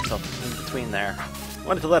put myself in between there.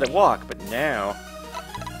 Wanted to let it walk, but now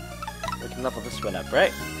we can level this one up,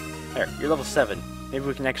 right? There, you're level 7. Maybe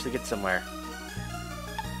we can actually get somewhere.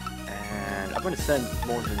 And I'm going to send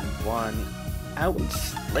more than one out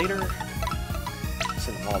later.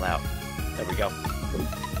 Send them all out. There we go.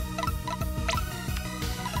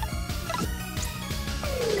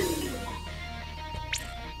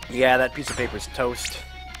 Yeah, that piece of paper's toast.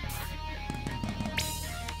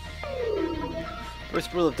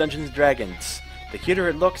 First rule of Dungeons & Dragons. The cuter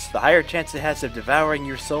it looks, the higher chance it has of devouring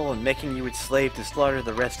your soul and making you its slave to slaughter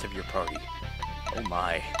the rest of your party. Oh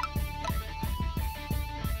my.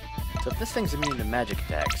 So if this thing's immune to magic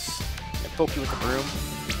attacks, can I poke you with the broom?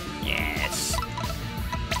 Yes!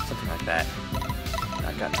 Something like that.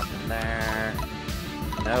 I got nothing there.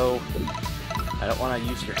 No. I don't want to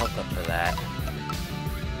use your health up for that.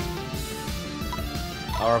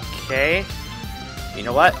 Okay. You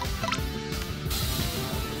know what?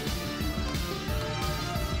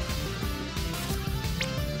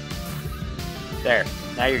 There.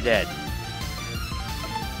 Now you're dead.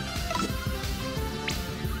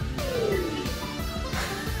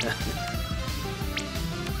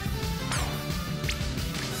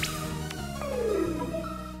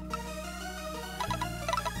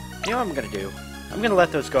 You know what I'm gonna do? I'm gonna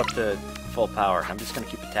let those go up to full power. I'm just gonna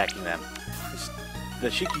keep attacking them. The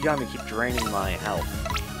Shikigami keep draining my health.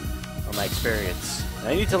 Or my experience. And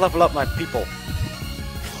I need to level up my people.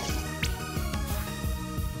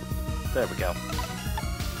 There we go.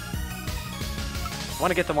 I want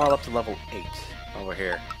to get them all up to level 8. Over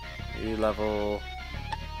here. You level...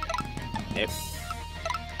 Yep.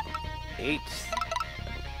 8.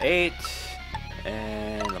 Level 8.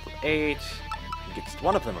 And level 8. Gets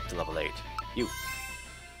one of them up to level 8. You.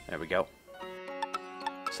 There we go.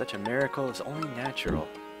 Such a miracle is only natural.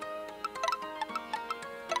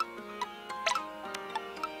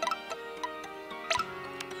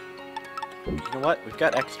 You know what? We've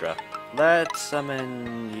got extra. Let's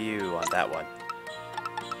summon you on that one.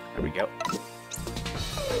 There we go.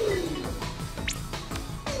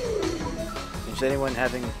 Is anyone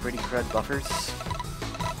having pretty crud buffers?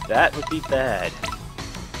 That would be bad.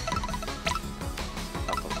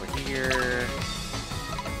 Up over here.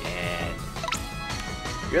 And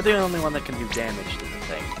you're the only one that can do damage to the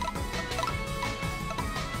thing.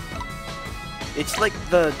 It's like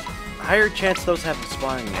the higher chance those have of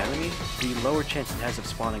spawning an enemy, the lower chance it has of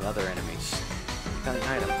spawning other enemies. Found an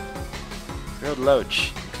item. Grilled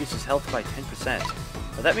Loach. Increases health by 10%.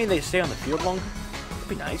 Would that mean they stay on the field longer? That'd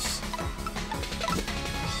be nice.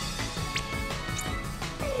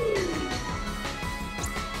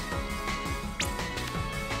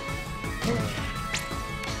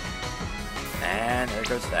 And there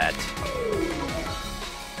goes that.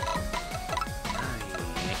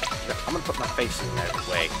 I'm gonna put my face in their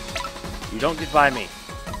way. You don't get by me.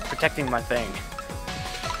 I'm protecting my thing.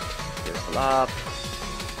 Level up.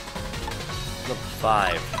 Level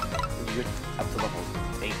 5. You're up to level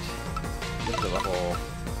 8. You're up to level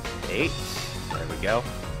 8. There we go.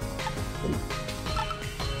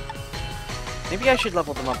 Maybe I should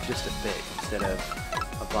level them up just a bit instead of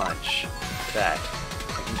a bunch. Like that.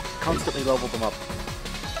 I can constantly level them up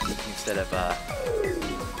instead of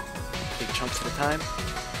big chunks at a time.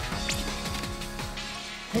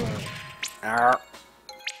 Arr.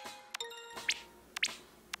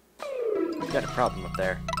 We've got a problem up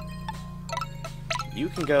there. You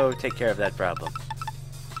can go take care of that problem.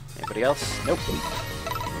 Anybody else? Nope.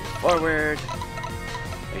 forward.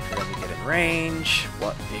 Wait for them to get in range.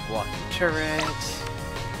 What big walking turret.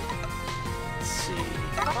 Let's see.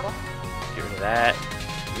 Get rid of that.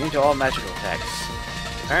 Immune to all magical attacks.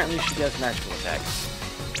 Apparently she does magical attacks.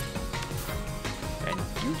 And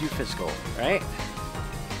you do physical, right?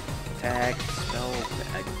 Attack, spell,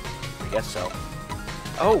 I guess so.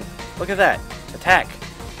 Oh, look at that. Attack.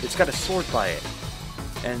 It's got a sword by it.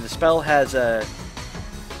 And the spell has a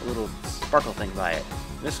little sparkle thing by it.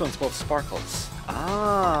 This one's both sparkles.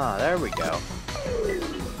 Ah, there we go.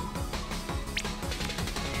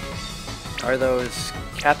 Are those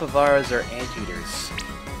capybaras or anteaters?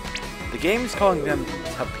 The game's calling them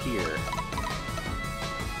tapir.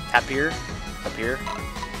 Tapir? Tapir?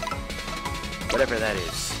 Whatever that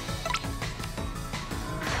is.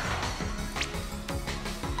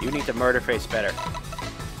 You need to murder face better.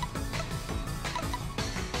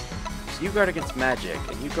 So you guard against magic,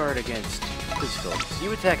 and you guard against physical. So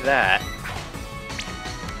you attack that.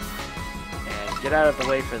 And get out of the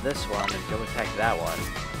way for this one, and go attack that one.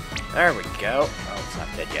 There we go. Oh, it's not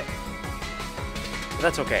dead yet. But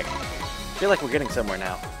that's okay. I feel like we're getting somewhere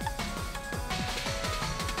now.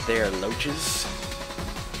 They are loaches.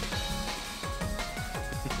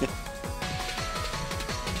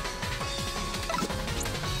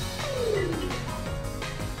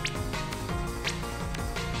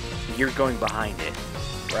 You're going behind it.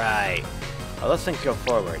 Right. Well, those things go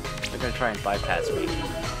forward. They're going to try and bypass me.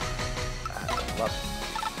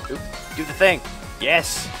 Oop, do the thing!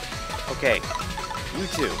 Yes! Okay. You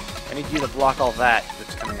two. I need you to block all that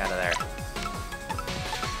that's coming out of there.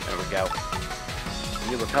 There we go.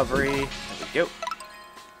 New recovery. There we go.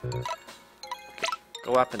 Okay.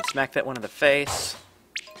 Go up and smack that one in the face.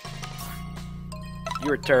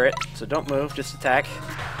 You're a turret, so don't move, just attack.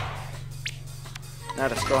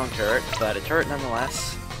 Not a strong turret, but a turret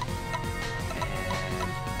nonetheless.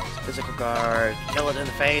 And physical guard. Kill it in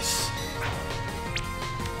the face.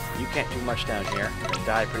 You can't do much down here. You're gonna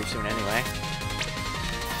die pretty soon anyway.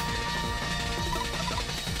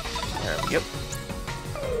 There we go.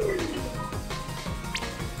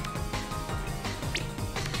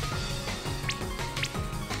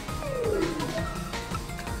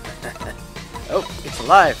 Oh, it's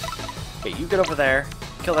alive! Okay, you get over there.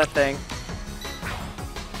 Kill that thing.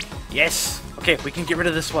 Yes! Okay, we can get rid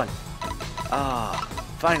of this one. Ah,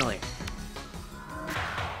 finally.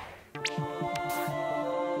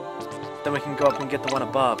 Then we can go up and get the one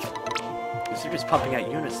above. Because they're just pumping out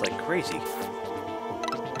units like crazy.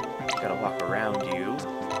 Gotta walk around you.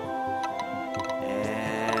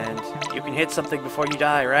 And you can hit something before you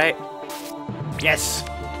die, right? Yes!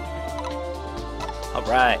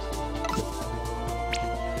 Alright.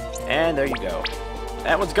 And there you go.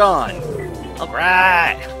 That one's gone.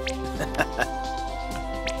 Alright!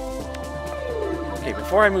 Okay,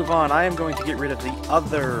 before I move on, I am going to get rid of the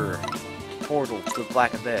other portal to the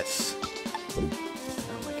Black Abyss. Oh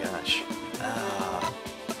my gosh.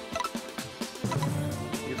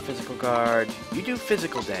 You physical guard. You do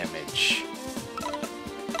physical damage.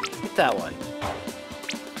 Hit that one.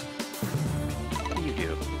 What do?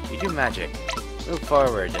 You do magic. Move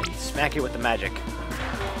forward and smack it with the magic.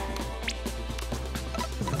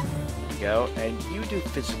 There you go. And you do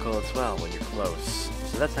physical as well when you're close.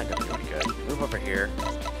 So that's not gonna do any good. Move over here.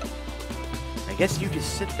 I guess you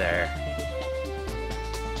just sit there.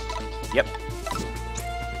 Yep.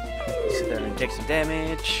 Sit there and take some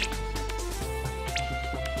damage.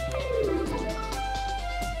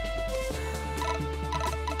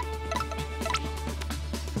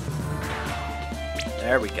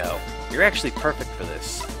 There we go. You're actually perfect for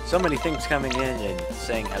this. So many things coming in and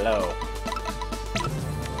saying hello.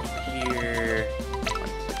 Here.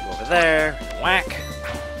 Go over there. Whack.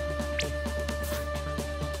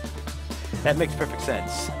 That makes perfect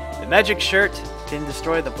sense. The magic shirt can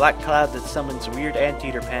destroy the black cloud that summons weird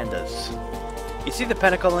anteater pandas. You see the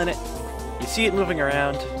pentacle in it? You see it moving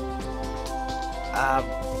around?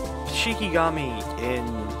 Shikigami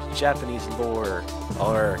in Japanese lore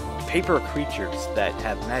are paper creatures that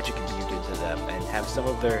have magic imbued into them and have some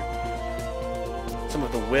of the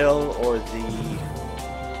will or the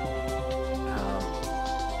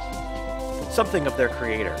something of their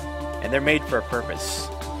creator, and they're made for a purpose.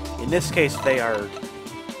 In this case, they are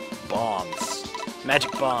bombs.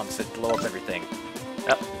 Magic bombs that blow up everything.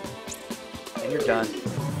 Oh. And you're done.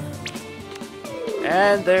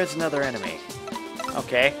 And there's another enemy.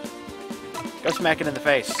 Okay. Go smack it in the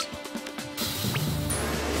face.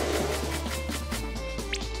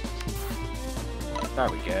 There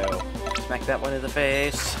we go. Smack that one in the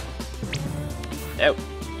face. Oh.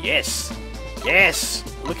 Yes! Yes!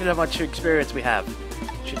 Look at how much experience we have.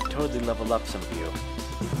 Should totally level up some of you.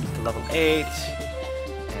 to level 8.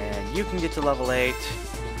 And you can get to level 8.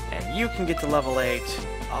 And you can get to level 8.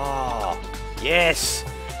 Oh, yes!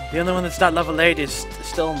 The only one that's not level 8 is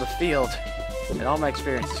still in the field. And all my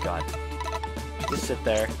experience is gone. Just sit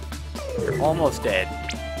there. You're almost dead.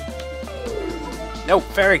 No,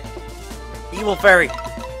 fairy! Evil fairy!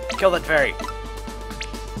 Kill that fairy!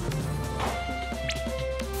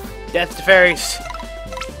 Death to fairies!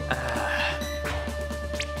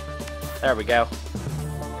 There we go.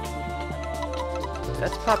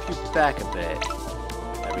 Let's pop you back a bit.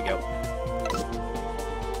 There we go.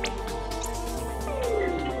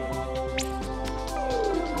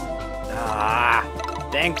 Ah!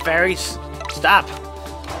 Dang fairies! Stop!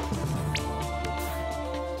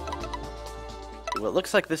 Well, it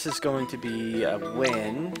looks like this is going to be a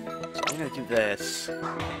win. So I'm going to do this.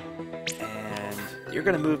 And you're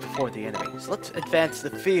going to move before the enemy. So let's advance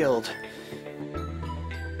the field.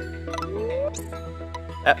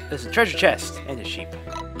 There's a treasure chest and a sheep.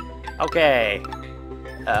 Okay.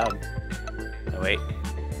 No, wait.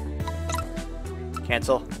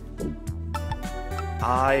 Cancel.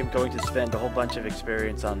 I'm going to spend a whole bunch of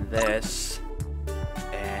experience on this.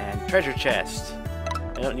 And treasure chest.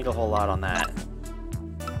 I don't need a whole lot on that.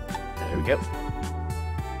 There we go.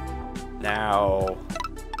 Now,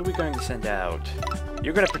 who are we going to send out?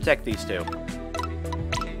 You're going to protect these two.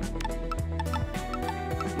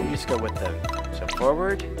 You just go with them. So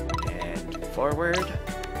forward, and forward,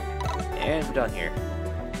 and we're done here.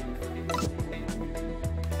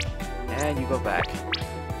 And you go back.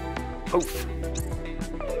 Poof!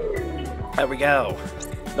 There we go.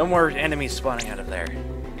 No more enemies spawning out of there.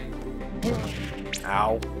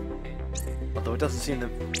 Ow. Although it doesn't seem to...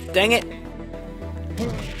 Dang it!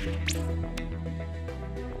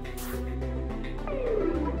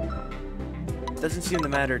 Doesn't seem to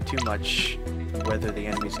matter too much whether the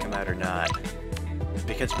enemies come out or not.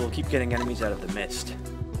 Because we'll keep getting enemies out of the mist.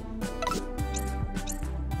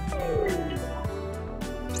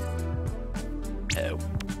 Oh.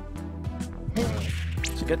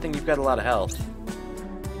 It's a good thing you've got a lot of health.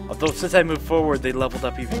 Although since I moved forward, they leveled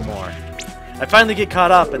up even more. I finally get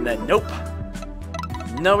caught up and then, nope.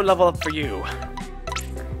 No level up for you.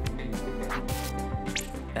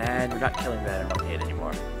 And we're not killing that in one hit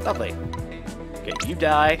anymore. Lovely. Okay, you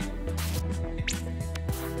die.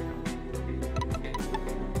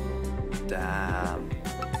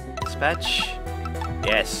 Dispatch.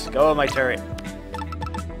 Yes, go on my turret.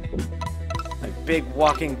 My big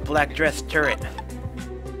walking black dress turret.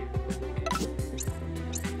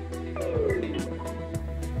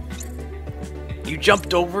 You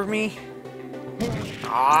jumped over me?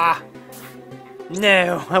 Ah!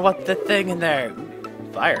 No, I want the thing in there.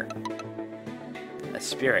 Fire. A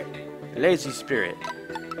spirit. A lazy spirit.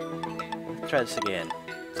 Let's try this again.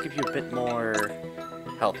 Let's give you a bit more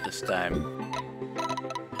health this time.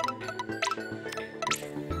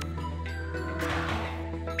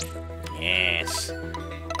 Yes.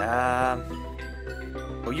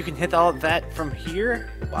 Oh, you can hit all of that from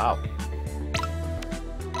here? Wow.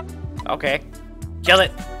 Okay. Kill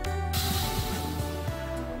it!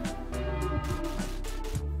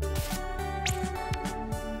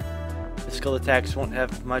 Physical attacks won't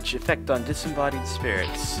have much effect on disembodied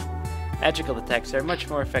spirits. Magical attacks are much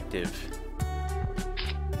more effective.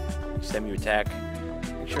 Next time you attack,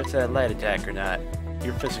 make sure it's a light attack or not.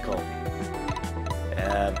 You're physical.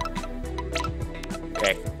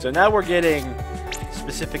 Okay, so now we're getting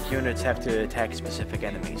specific units have to attack specific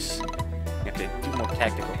enemies. We have to do more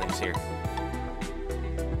tactical things here.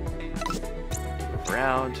 Move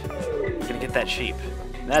around. We're gonna get that sheep.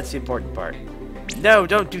 That's the important part. No,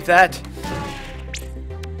 don't do that!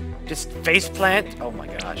 Just face plant? Oh my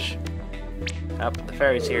gosh. Up, the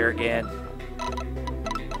fairy's here again.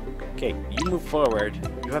 Okay, you move forward.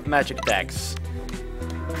 You have magic attacks.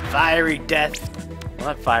 Fiery death. Well,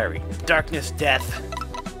 not fiery. Darkness death.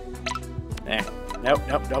 Eh. Nope,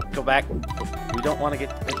 nope, nope. Go back. We don't want to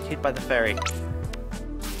get hit by the fairy.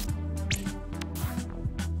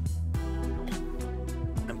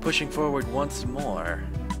 I'm pushing forward once more.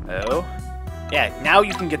 Oh? Yeah, now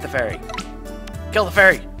you can get the fairy. Kill the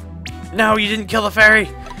fairy! No, you didn't kill the fairy!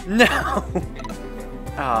 No!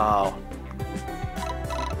 Oh.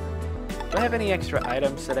 Do I have any extra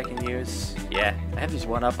items that I can use? Yeah, I have these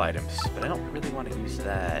 1-up items, but I don't really want to use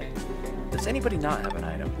that. Does anybody not have an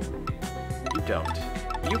item? You don't.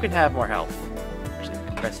 You can have more health.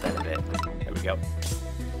 Actually, press that a bit. There we go.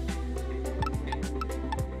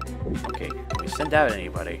 Okay, we send out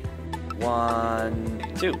anybody.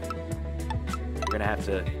 1, 2. We're gonna have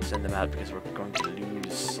to send them out because we're going to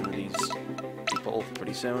lose some of these people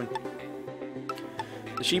pretty soon.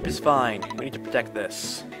 The sheep is fine. We need to protect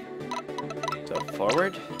this. So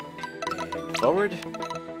forward, and forward.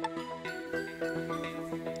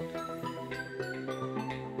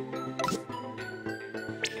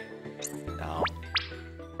 No.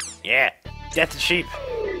 Yeah, death to sheep.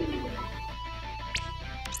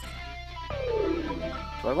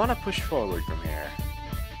 Do I want to push forward from here?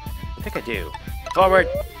 I think I do. Forward!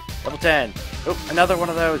 Level 10. Oh, another one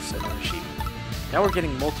of those. Another sheep. Now we're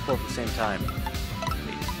getting multiple at the same time.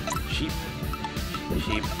 Wait. Sheep.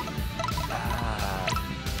 Sheep.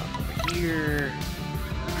 Over here.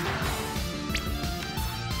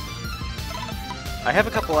 I have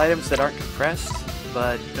a couple items that aren't compressed,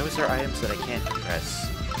 but those are items that I can't compress.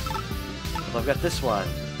 Well, I've got this one.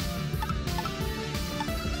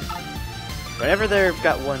 Whenever they've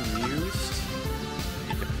got one used,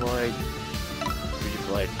 deployed,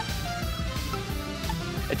 redeployed.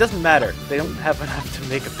 It doesn't matter. They don't have enough to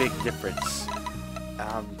make a big difference.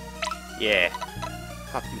 Yeah.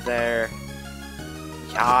 Pop you there.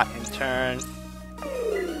 Yeah, and turn.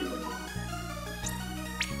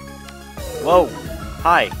 Whoa!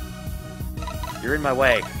 Hi! You're in my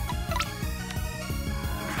way.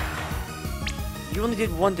 You only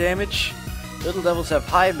did 1 damage. Little devils have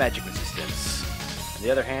high magic resistance. On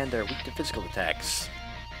the other hand, they're weak to physical attacks.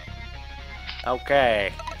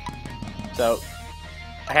 Okay. So,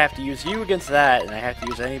 I have to use you against that, and I have to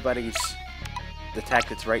use anybody's attack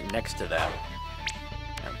that's right next to them.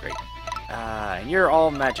 Oh, great. And you're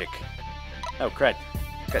all magic. Oh, crud.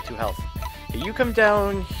 It's got 2 health. Okay, you come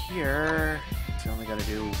down here. It's only gonna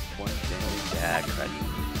do 1 damage. Yeah, crud.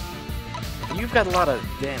 You've got a lot of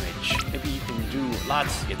damage. Maybe you can do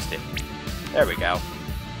lots against it. There we go.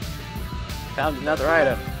 Found another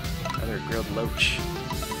item. Another grilled loach.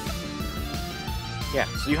 Yeah,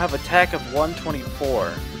 so you have attack of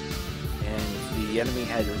 124. And the enemy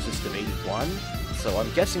had a resist of 81. So I'm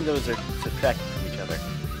guessing those are subtracted from each other.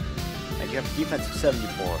 And you have a defense of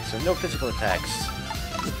 74, so no physical attacks.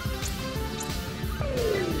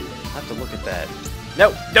 I'll have to look at that.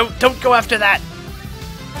 No! Don't go after that!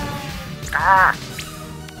 Ah!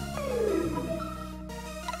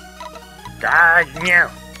 God, no!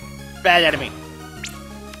 Bad enemy!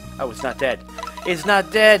 Oh, it's not dead. It's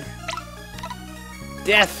not dead!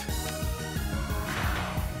 Death!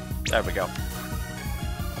 There we go.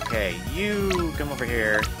 Okay, you come over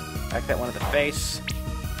here. Back that one in the face.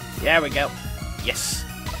 There we go. Yes!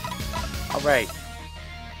 Alright. I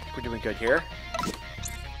think we're doing good here.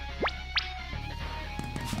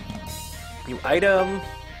 New item.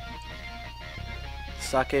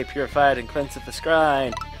 Sake purified and cleanseth the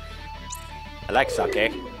shrine. I like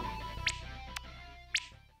sake.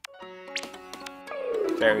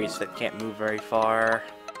 Fairies that can't move very far.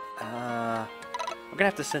 We're gonna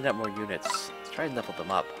have to send out more units. Let's try and level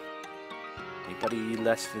them up. Anybody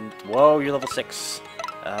less than... Whoa, you're level 6.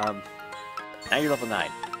 Now you're level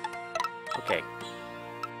 9. Okay.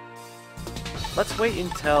 Let's wait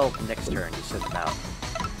until next turn to send them out.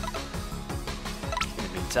 In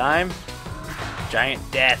the meantime, giant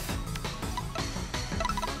death.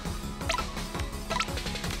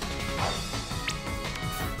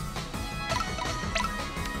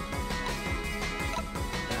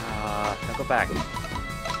 Now go back.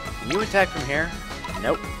 Can you attack from here?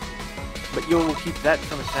 Nope. But you will keep that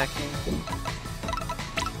from attacking.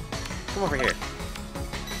 Come over here.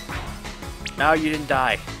 No, you didn't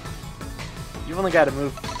die. You've only got a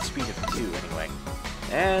move speed of 2 anyway.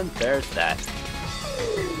 And there's that.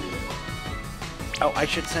 Oh, I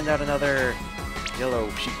should send out another yellow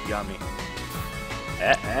sheep yummy.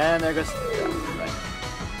 And there goes... Oh, right.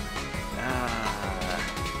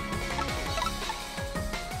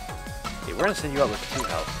 Okay, we're going to send you out with 2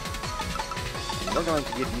 health. And we're going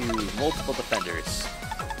to give you multiple defenders.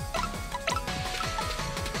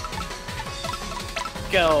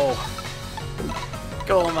 Go!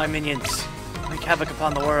 Go, my minions! Wreak havoc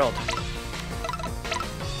upon the world!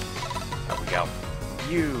 There we go.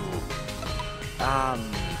 You!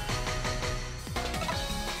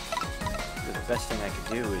 The best thing I can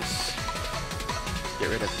do is get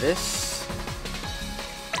rid of this.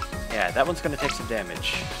 Yeah, that one's gonna take some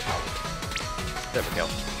damage. There we go.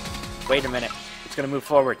 Wait a minute. It's gonna move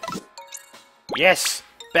forward. Yes!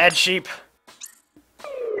 Bad sheep!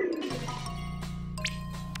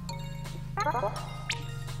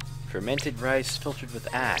 Fermented rice filtered with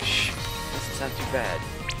ash. Doesn't sound too bad.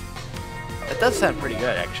 That does sound pretty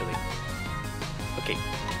good, actually. Okay,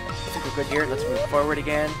 I think we're good here. Let's move forward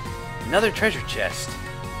again. Another treasure chest.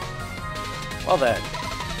 Well then.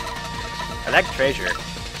 I like treasure.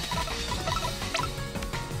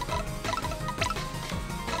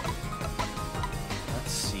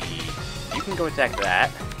 Let's see. You can go attack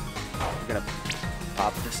that. We're gonna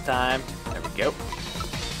pop this time. There we we go.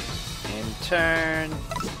 And turn.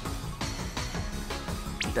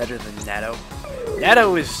 Better than natto.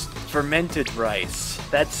 Natto is fermented rice.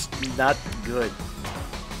 That's not good.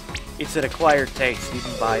 It's an acquired taste,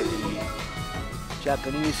 even by the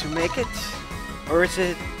Japanese who make it. Or is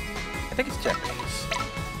it? I think it's Japanese.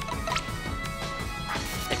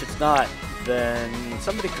 If it's not, then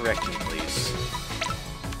somebody correct me, please.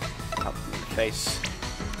 Out in the face.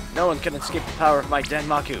 No one can escape the power of my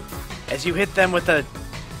Denmaku. As you hit them with a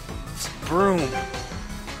broom.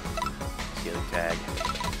 Stealing tag.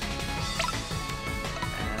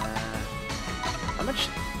 How much?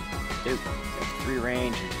 Dude, you have 3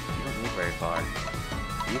 range and you don't move very far.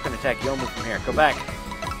 You can attack Yomu from here. Go back.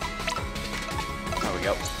 There we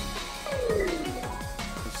go.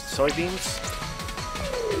 Soybeans?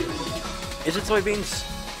 Is it soybeans?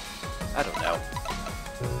 I don't know.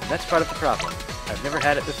 That's part of the problem. I've never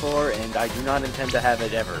had it before, and I do not intend to have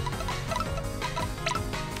it ever.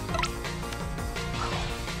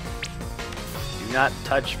 Do not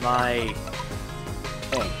touch my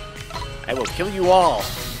thing. I will kill you all!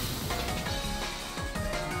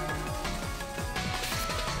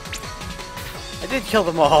 I did kill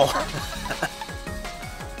them all!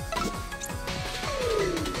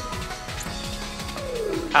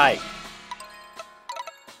 Hi!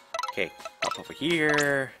 Okay, up over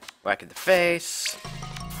here, whack in the face.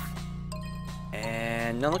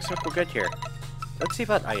 And now looks like we're good here. Let's see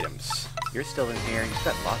about items. You're still in here, and you've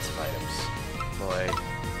got lots of items. Boy.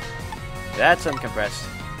 That's uncompressed.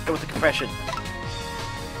 Go with the compression.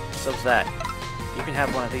 So's that. You can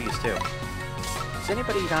have one of these too. Does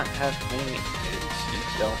anybody not have many? You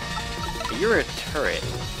don't. You're a turret.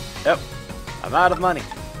 Nope. I'm out of money.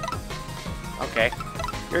 Okay.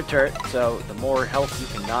 You're a turret, so the more health you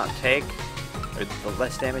can not take, or the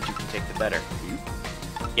less damage you can take, the better.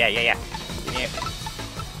 Yeah.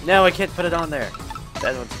 No, I can't put it on there.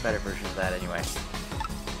 That one's a better version of that anyway.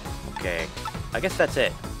 Okay. I guess that's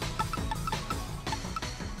it.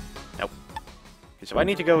 Nope. Okay, so I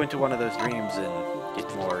need to go into one of those dreams and get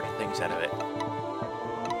more things out of it.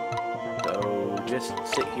 So, just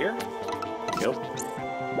sit here. Go.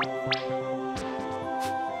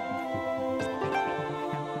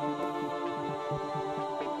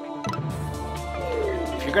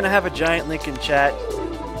 If you're gonna have a giant link in chat,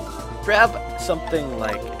 grab something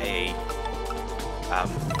like a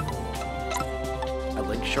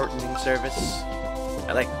link shortening service.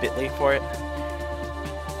 I like Bitly for it.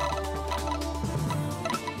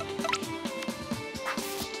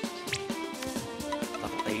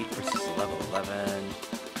 Level 8 versus level 11.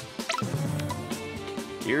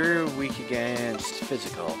 You're weak against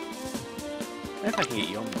physical. I wonder if I can get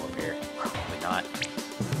Yomu up here. Probably not.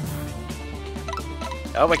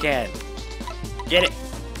 Oh, I can. Get it.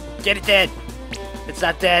 Get it dead. It's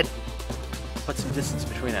not dead. Put some distance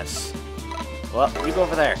between us. Well, you go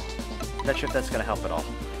over there. Not sure if that's gonna help at all.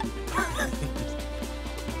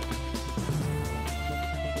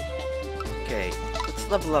 Okay, let's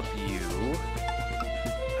level up you.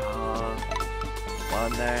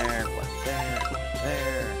 One there, one there, one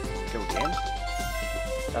there. Go again.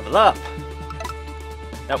 Level up.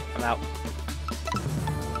 Nope, I'm out.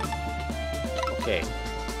 Okay.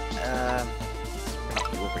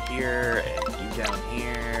 Pop you over here, and you down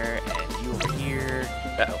here, and you over here.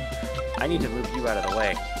 Uh-oh. I need to move you out of the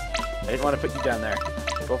way. I didn't want to put you down there.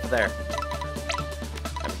 Go over there.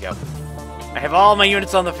 There we go. I have all my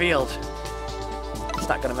units on the field. It's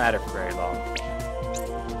not going to matter for very long.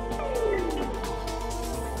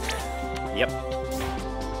 Yep.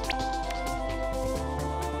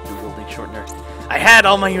 Google link shortener. I had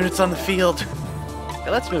all my units on the field. Okay,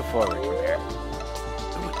 let's move forward from here.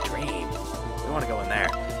 Ooh, dream. We want to go in there.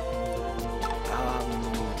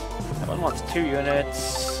 That one wants 2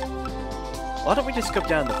 units. Why don't we just go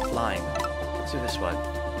down the line? Let's do this one.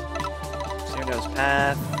 Clear nose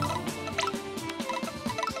path.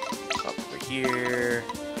 Up over here.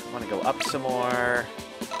 I want to go up some more.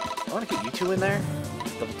 I want to get you 2 in there.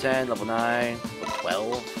 Level 10, level 9, level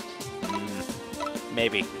 12.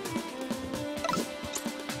 Maybe.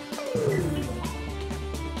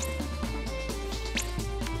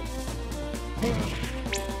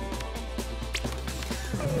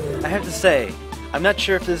 I have to say, I'm not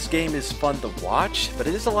sure if this game is fun to watch, but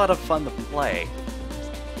it is a lot of fun to play.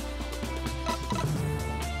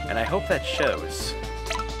 And I hope that shows.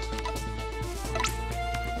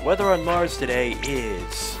 The weather on Mars today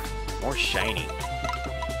is more shiny.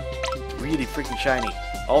 It's really freaking shiny.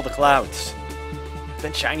 All the clouds. It's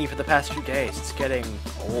been shiny for the past few days. It's getting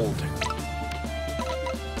old.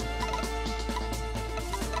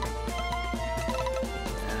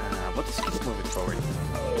 Let's keep moving forward.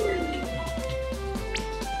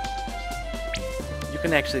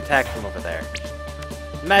 can actually attack from over there.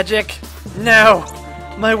 Magic! No!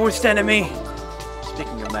 My worst enemy!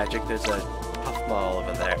 Speaking of magic, there's a puffball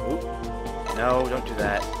over there. Oop. No, don't do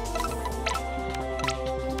that.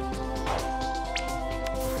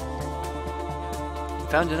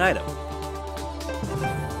 Found an item.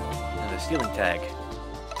 Another stealing tag.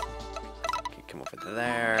 Okay, come over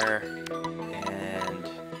there. And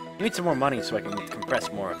I need some more money so I can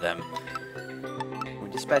compress more of them. Can we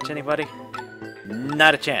dispatch anybody?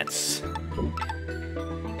 Not a chance.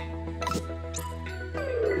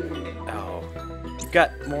 Oh. You've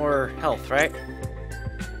got more health, right?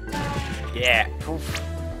 Yeah. Oof.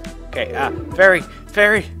 Okay,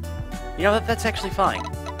 fairy! You know, that's actually fine.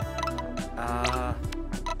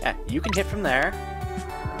 Yeah, you can hit from there.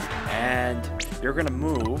 And you're gonna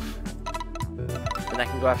move. And I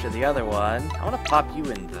can go after the other one. I wanna pop you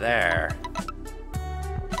in there.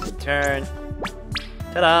 Turn.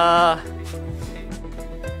 Ta-da!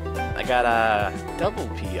 I got a double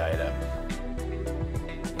P item.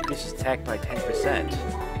 Increases attack by 10%.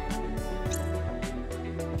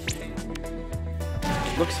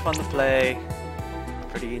 Looks fun to play.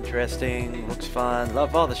 Pretty interesting. Looks fun.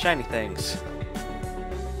 Love all the shiny things.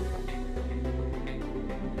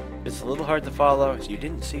 It's a little hard to follow, as you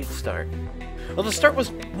didn't see the start. Well, the start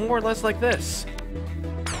was more or less like this.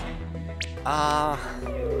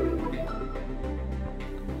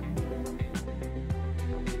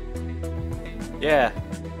 Yeah.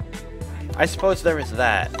 I suppose there is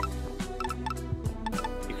that.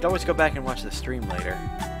 You could always go back and watch the stream later.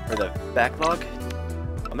 Or the backlog.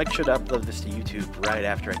 I'll make sure to upload this to YouTube right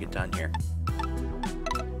after I get done here.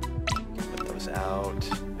 Put those out.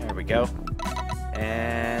 There we go.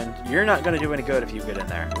 And you're not going to do any good if you get in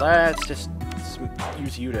there. Let's just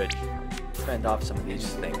use you to fend off some of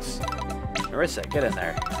these things. Marissa, get in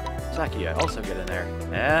there. Sakia, also get in there.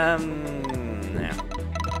 Yeah.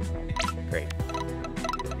 Great.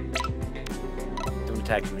 Don't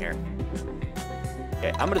attack from here.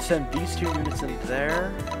 Okay, I'm going to send these 2 units in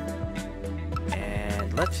there.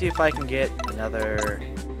 And let's see if I can get another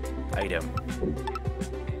item.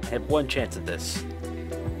 I have 1 chance at this.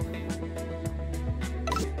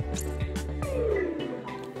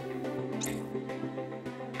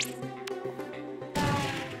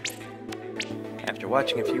 After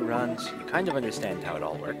watching a few runs, you kind of understand how it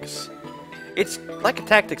all works. It's like a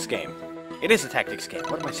tactics game. It is a tactics game.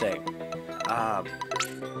 What am I saying?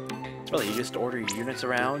 It's really, you just order your units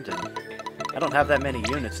around, and I don't have that many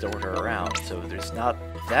units to order around, so there's not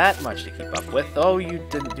that much to keep up with. Oh, you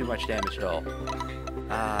didn't do much damage at all.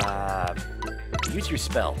 Use your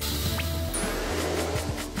spell.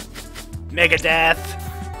 Megadeth!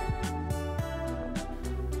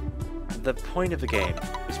 The point of the game.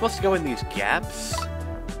 You're supposed to go in these gaps,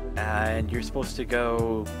 and you're supposed to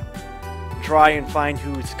go try and find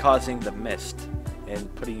who's causing the mist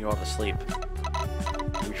and putting you all to sleep.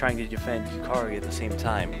 You're trying to defend Yukari at the same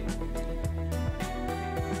time.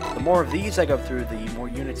 The more of these I go through, the more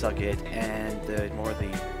units I'll get, and the more the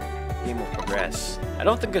game will progress. I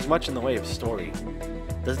don't think there's much in the way of story.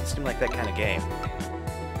 Doesn't seem like that kind of game.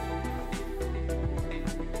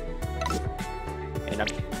 And I'm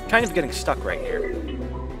kind of getting stuck right here.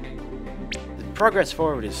 The progress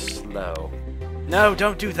forward is slow. No,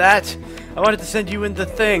 don't do that! I wanted to send you in the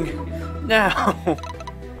thing! No!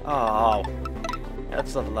 Oh.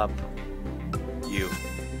 Let's level up you.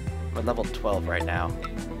 I'm at level 12 right now.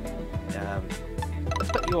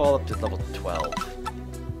 Let's put you all up to level 12.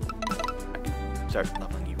 I can start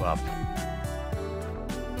leveling you up.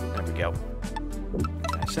 There we go.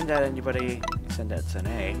 Can I send out anybody? Send out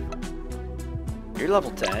Sene. You're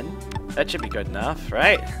level 10. That should be good enough,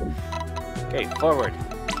 right? Okay, forward.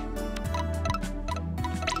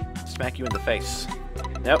 Smack you in the face.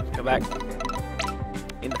 Nope, go back.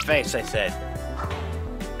 In the face, I said.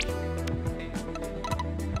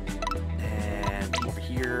 And over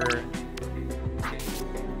here.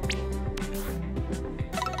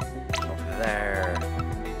 Over there.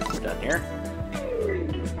 We're done here.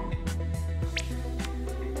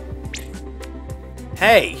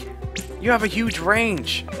 Hey! You have a huge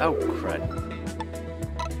range! Oh, crud.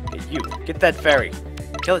 Hey, you, get that fairy.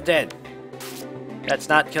 Kill it dead. That's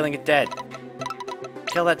not killing it dead.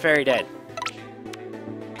 Kill that fairy dead.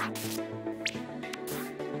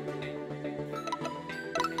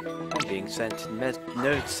 I'm being sent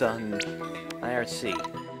notes on IRC.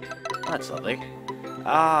 That's lovely.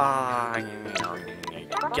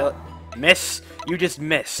 Kill it. Miss? You just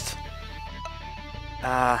missed.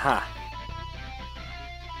 Uh-huh.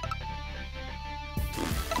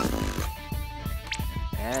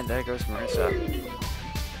 And there goes Marissa.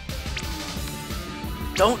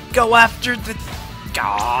 Don't go after the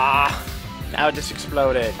Gah! Now it just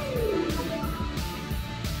exploded.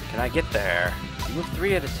 Can I get there? You move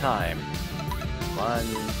 3 at a time. 1,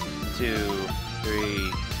 2,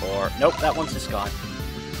 3, 4. Nope, that one's just gone.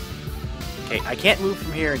 Okay, I can't move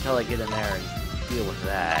from here until I get in there and deal with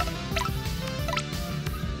that.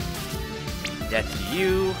 Death to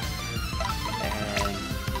you. And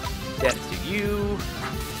death to you.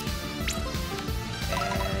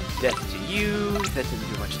 And death to you. That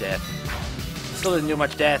didn't do much death. Still didn't do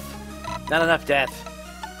much death. Not enough death.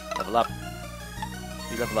 Level up.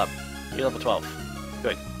 You level up. You're level 12.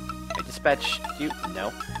 Good. I dispatch you.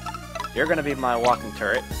 No. You're gonna be my walking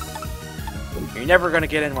turret. You're never gonna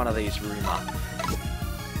get in one of these, Rima.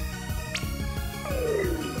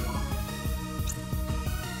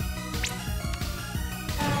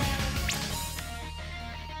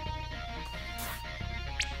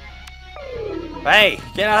 Hey!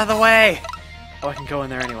 Get out of the way! Oh, I can go in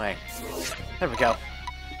there anyway. There we go.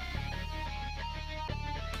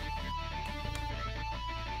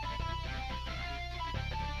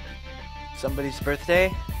 Somebody's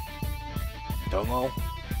birthday? Tomo?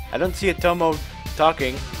 I don't see a Tomo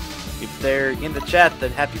talking. If they're in the chat,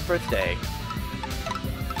 then happy birthday.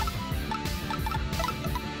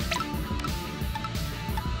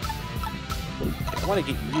 I want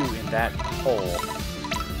to get you in that hole.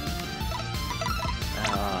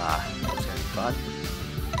 Ah, that's gonna be fun.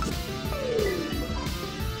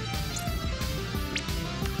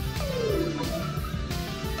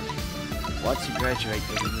 Once you graduate,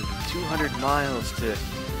 you'll be moving 200 miles to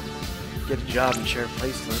get a job and share a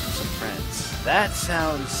place to live with some friends. That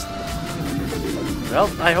sounds... Well,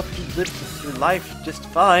 I hope you live your life just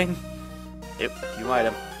fine. Yep, you might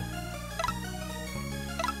have.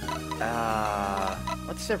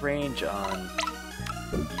 What's the range on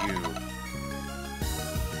you?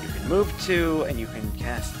 You can move 2 and you can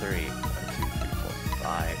cast 3. 1, 2, 3, 4,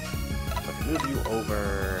 5. So I can move you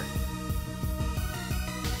over...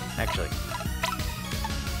 Actually...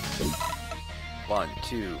 1,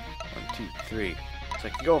 2, 1, 2, 3. So I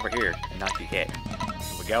can go over here and not get hit.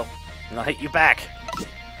 Here we go. And I'll hit you back.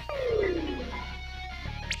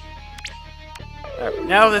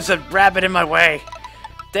 Now there's a rabbit in my way.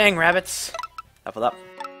 Dang rabbits. Level up.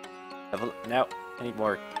 Level up. No. I need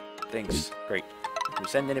more things. Great. Can we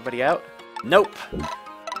send anybody out? Nope.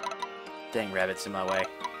 Dang rabbits in my way.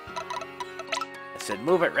 I said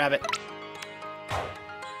move it, rabbit.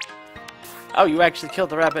 Oh, you actually killed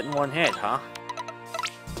the rabbit in one hit, huh?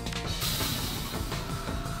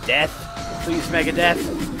 Death? Please make a death.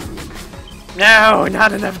 No,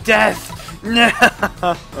 not enough death. No.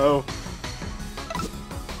 Oh.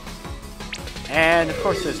 And of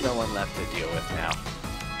course, there's no one left to deal with now.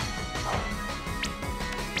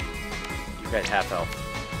 You got half health.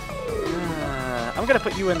 I'm gonna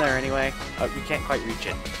put you in there anyway. Oh, you can't quite reach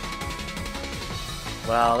it.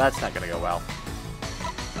 Well, that's not gonna go well.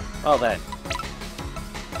 Well then.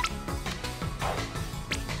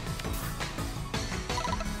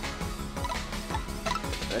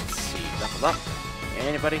 Let's see, level up.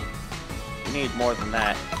 Anybody? You need more than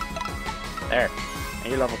that. There. And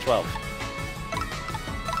you're level 12.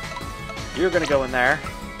 You're gonna go in there.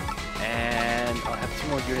 And I'll have 2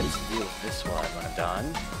 more units to deal with this one when I'm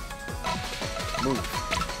done. Move.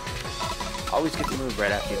 Always get to move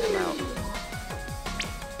right after you come out.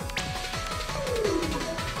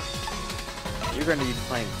 You're gonna be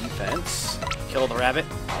playing defense. Kill the rabbit.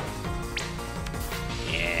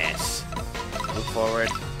 Yes. Move forward.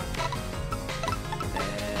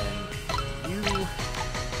 And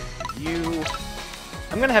you...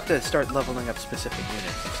 I'm gonna have to start leveling up specific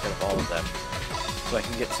units instead of all of them, so I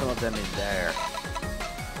can get some of them in there.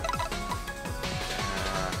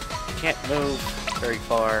 I can't move very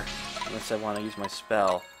far unless I want to use my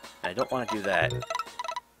spell, and I don't want to do that.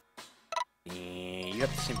 You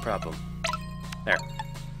have the same problem. There.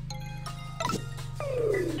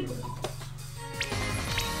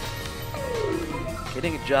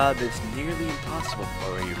 Getting a job is nearly impossible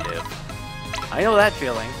where you live. I know that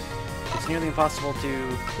feeling. It's nearly impossible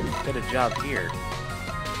to get a job here. You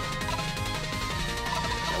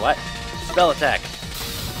know what? Spell attack.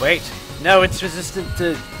 Wait. No, it's resistant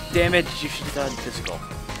to damage. You should have done physical.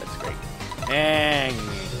 That's great. And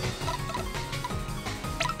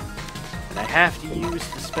I have to use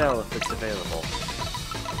the spell if it's available.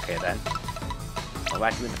 Okay then. I'll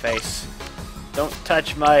whack you in the face. Don't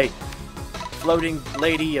touch my floating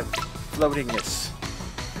lady of floatingness.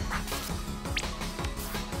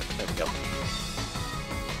 There we go.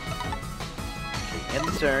 Okay, end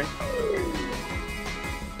the turn.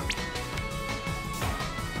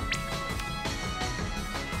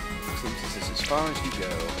 Seems this is as far as you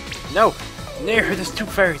go. No! There's two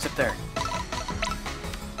fairies up there.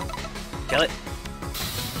 Kill it.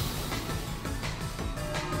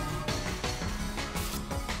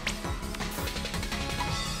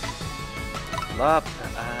 Level up.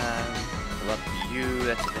 Level up you.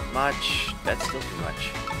 That's a bit much. That's still too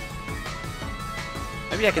much.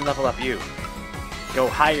 Maybe I can level up you. Go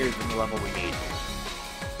higher than the level we need.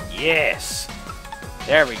 Yes!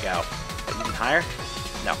 There we go. Even higher?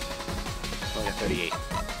 No. Only got 38.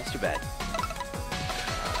 That's too bad.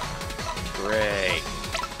 Great.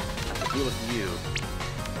 Now to deal with you.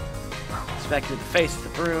 Smack you in the face with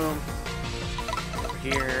the broom. Over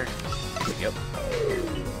here. Yep.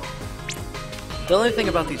 The only thing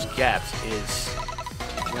about these gaps is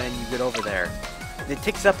when you get over there, it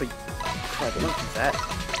takes up a... Crap, don't do that.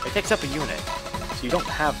 It takes up a unit, so you don't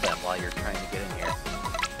have them while you're trying to get in here.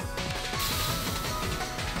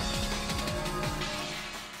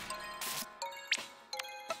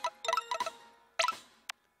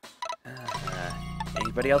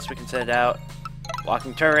 Anybody else we can send out?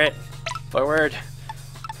 Walking turret. Forward.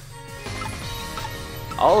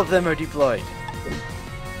 All of them are deployed.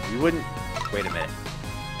 You wouldn't... Wait a minute.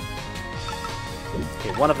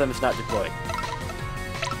 Okay, one of them is not deployed.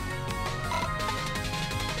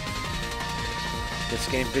 This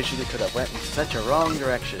game visually could have went in such a wrong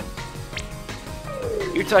direction.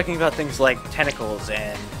 You're talking about things like tentacles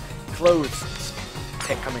and clothes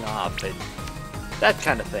coming off and that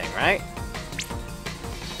kind of thing, right?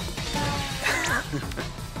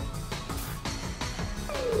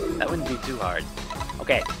 That wouldn't be too hard.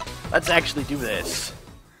 Okay, let's actually do this.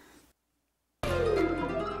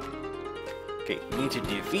 Okay, you need to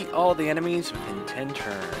defeat all the enemies within 10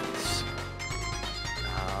 turns.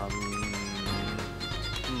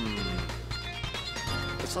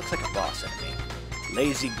 This looks like a boss enemy.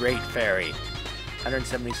 Lazy Great Fairy.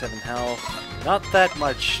 177 health. Not that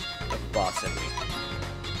much of a boss enemy.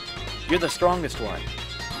 You're the strongest one,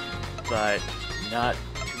 but not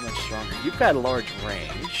too much stronger. You've got a large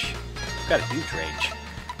range. You've got a huge range.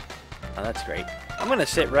 Oh, that's great. I'm gonna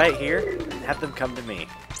sit right here and have them come to me.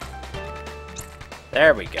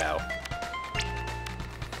 There we go.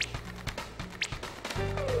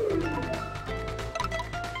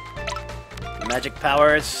 Magic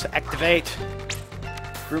powers, activate.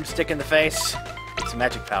 Broomstick in the face. It's a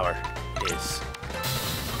magic power. It is.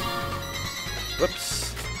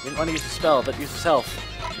 Whoops. Didn't want to use a spell, but use health.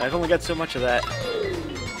 I've only got so much of that.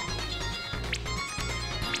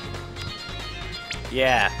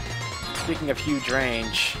 Yeah. Speaking of huge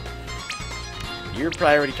range, you're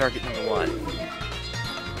priority target number 1.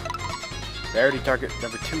 Priority target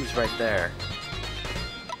number 2 is right there.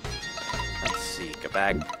 Let's see, go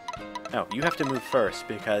back. No, you have to move first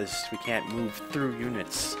because we can't move through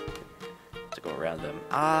units to go around them.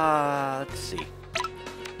 Let's see.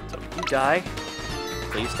 So you die.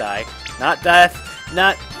 Please die. Not death.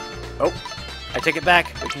 Not... Oh, I take it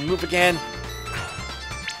back. We can move again.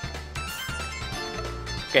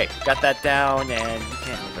 Okay, got that down and you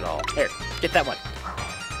can't move at all. Here, get that one.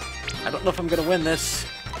 I don't know if I'm gonna win this.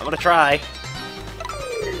 I'm gonna try.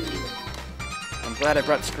 I'm glad I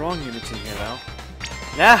brought strong units in here though.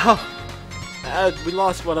 Now! We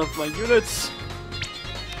lost one of my units.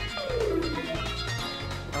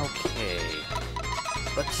 Okay.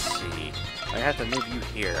 Let's see. I have to move you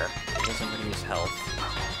here because I'm going to use health.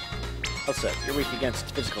 Also, you're weak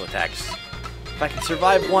against physical attacks. If I can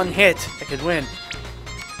survive one hit, I could win.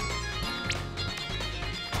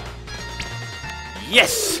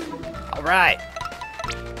 Yes! Alright!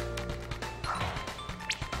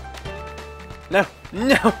 No!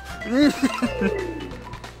 No!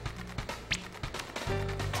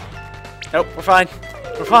 Nope, we're fine.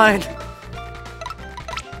 We're fine.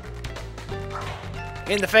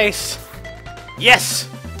 In the face. Yes!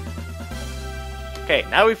 Okay,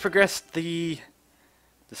 now we've progressed the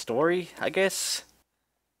story, I guess?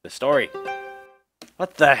 The story.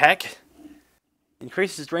 What the heck?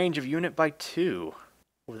 Increases range of unit by 2.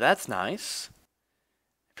 Well, that's nice.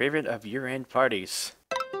 Favorite of year-end parties.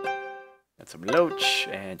 Got some loach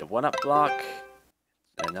and a 1-up block.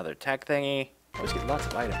 Another attack thingy. Always get lots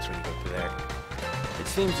of items when you go through there. It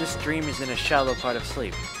seems this dream is in a shallow part of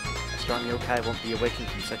sleep. A strong yokai won't be awakened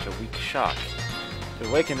from such a weak shock. To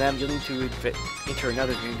awaken them, you'll need to enter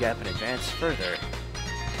another dream gap and advance further.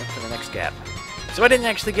 Look for the next gap. So I didn't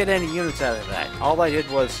actually get any units out of that. All I did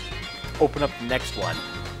was open up the next one.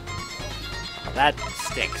 Oh, that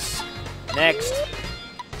stinks. Next.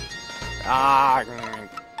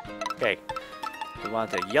 Okay. We want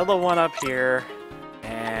the yellow one up here.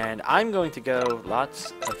 And I'm going to go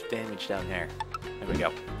lots of damage down there. There we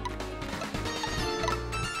go.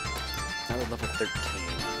 Now we're level 13.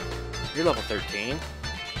 You're level 13.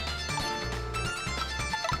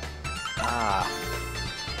 Ah.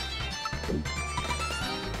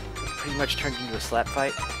 Pretty much turned into a slap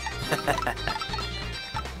fight.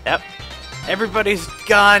 Yep. Everybody's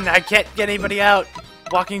gone. I can't get anybody out.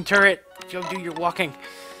 Walking turret. Go do your walking.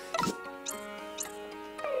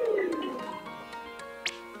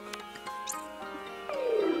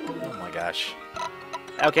 Oh my gosh.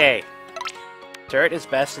 Okay. Turret is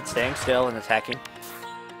best at staying still and attacking.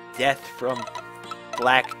 Death from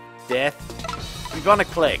Black Death. Bubonic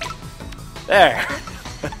Plague. There.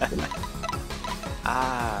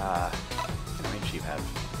 Ah. What range do you have?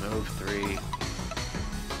 Move 3.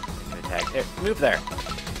 Attack. There. Move there.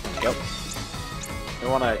 There you go. You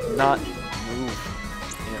want to not move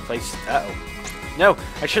in a place. Uh-oh. No!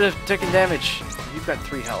 I should have taken damage. You've got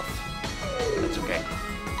 3 health. That's okay.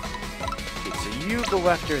 Okay, so you go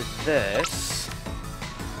after this.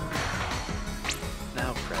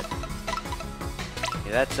 Now, Fred. Okay,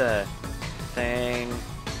 that's a thing.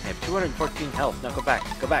 I have 214 health. Now go back.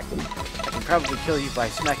 Go back. I can probably kill you by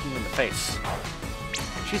smacking you in the face.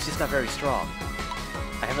 She's just not very strong.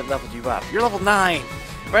 I haven't leveled you up. You're level 9!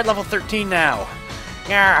 We're at level 13 now!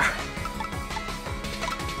 Yeah.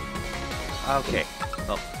 Okay.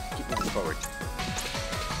 Well, keep moving forward.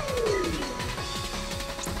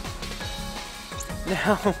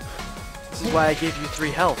 No! This is why I gave you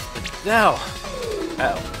 3 health. But no!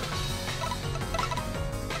 Uh-oh.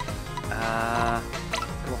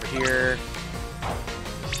 Come over here.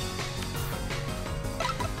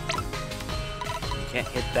 You can't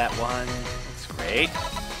hit that one. That's great.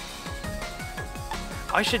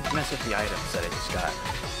 I should mess with the items that I just got.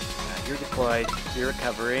 You're deployed. You're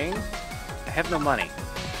recovering. I have no money.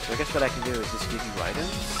 So I guess what I can do is just give you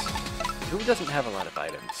items. Who doesn't have a lot of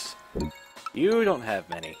items? You don't have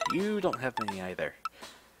many. You don't have many either.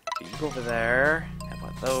 Okay, you go over there. How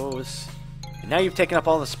about those? And now you've taken up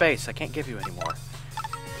all the space. I can't give you any more.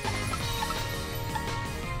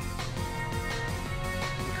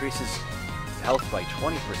 Increases health by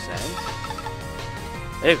 20%.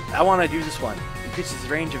 Hey, I want to do this one. Increases the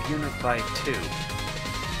range of unit by 2.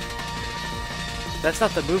 That's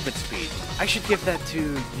not the movement speed. I should give that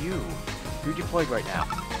to you. You're deployed right now.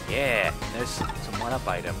 Yeah, and there's some 1-up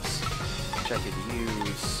items, which I could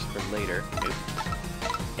use for later. Oop.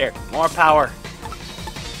 Here, more power.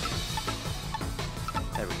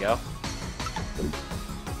 There we go.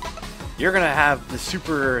 You're gonna have the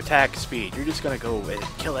super attack speed. You're just gonna go and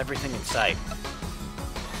kill everything in sight.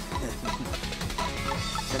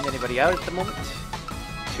 Send anybody out at the moment?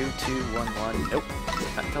 2, 2, 1, 1. Nope.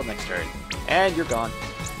 Not until next turn. And you're gone.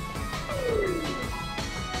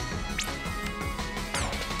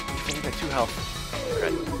 You got 2 health.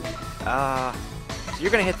 Good. So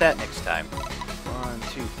you're gonna hit that next time. 1,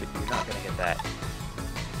 2, 3. You're not gonna hit that.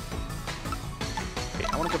 Okay,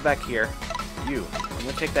 I want to go back here. You. I'm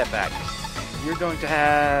gonna take that back. You're going to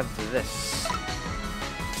have this.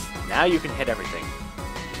 Now you can hit everything.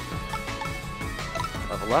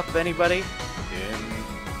 Level up, anybody?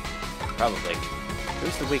 Probably.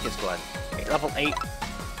 Who's the weakest one? Okay, level 8.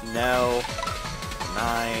 No.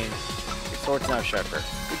 9. Your sword's now sharper.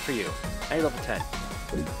 Good for you. Now you're level 10.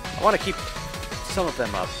 I want to keep some of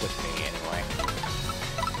them up with me anyway.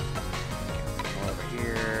 Okay, one over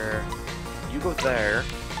here. You go there.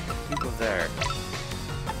 You go there.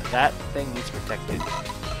 That thing needs protected.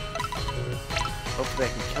 Hopefully I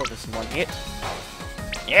can kill this in 1 hit.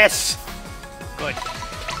 Yes! Good.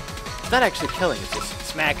 It's not actually killing, it's just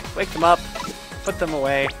smack, wake them up, put them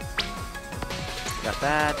away. Got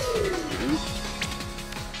that.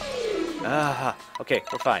 Okay,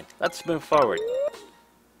 we're fine. Let's move forward.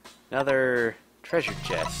 Another treasure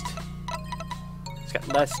chest. It's got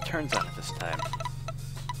less turns on it this time.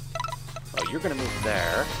 Oh, you're gonna move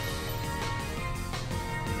there.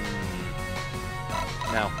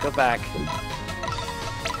 Now, go back.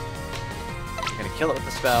 You're gonna kill it with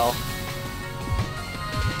the spell.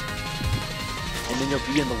 And then you'll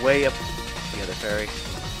be in the way of the other fairy.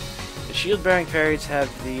 The shield-bearing fairies have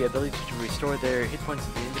the ability to restore their hit points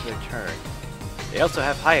at the end of their turn. They also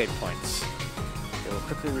have high hit points. They will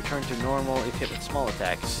quickly return to normal if hit with small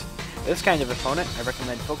attacks. For this kind of opponent, I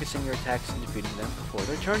recommend focusing your attacks and defeating them before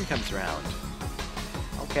their turn comes around.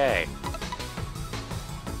 Okay.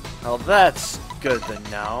 Well, that's good to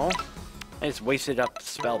know. I just wasted up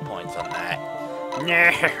spell points on that.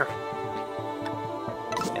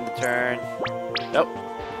 End the turn. Nope.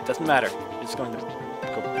 Doesn't matter. It's just going to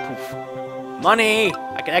go poof. Money!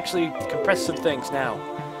 I can actually compress some things now.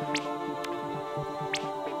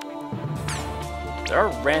 There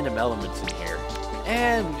are random elements in here.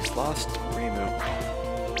 And we just lost Rimu.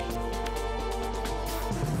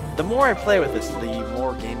 The more I play with this, the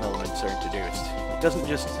more game elements are introduced. It doesn't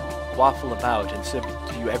just waffle about and give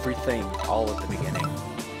you everything all at the beginning.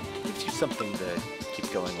 It gives you something to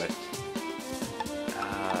keep going with.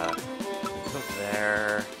 Go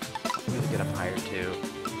there. I'm gonna get up higher too.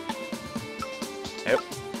 Nope.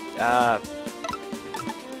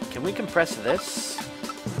 Can we compress this?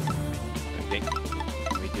 Can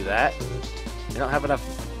we do that? We don't have enough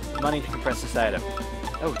money to compress this item.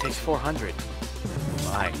 Oh, it takes 400.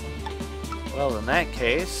 My. Well, in that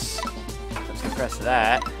case, let's compress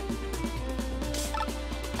that.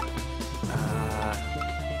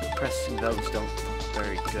 Compressing those don't look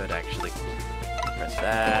very good, actually. Compress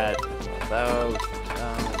that. Those.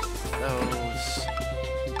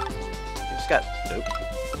 It's got. Nope.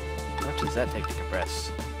 How much does that take to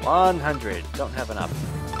compress? 100. Don't have enough.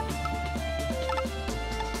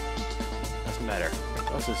 Doesn't matter.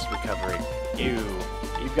 What's this recovery?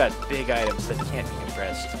 You've got big items that can't be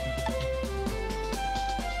compressed.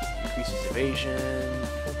 Increases evasion.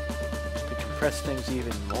 Could compress things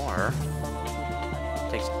even more.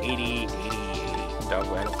 Takes 80.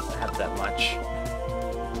 Oh, I don't have that much.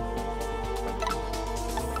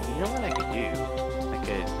 You know what I could do? I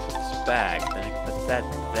could put this back, then I could put that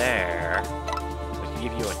there. I could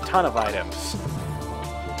give you a ton of items.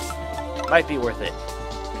 Might be worth it.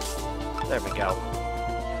 There we go.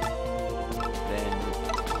 Then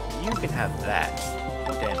you can have that.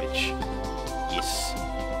 No damage. Yes.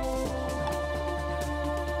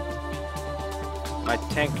 My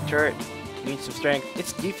tank turret needs some strength.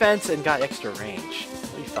 It's defense and got extra range.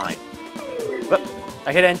 It'll be fine. But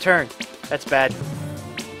I hit end turn. That's bad.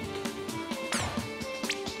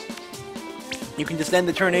 You can just end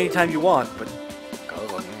the turn anytime you want, but go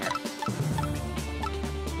on there.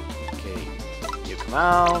 Okay, you come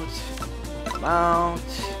out. Come out.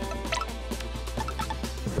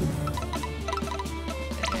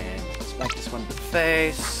 And smack this one in the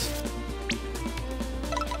face.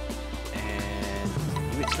 And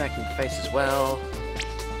you get smacked in the face as well.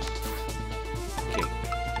 Okay,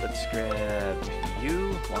 let's grab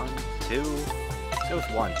you. 1, 2. Let's go with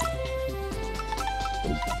 1.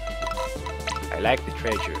 I like the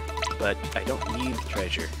treasure, but I don't need the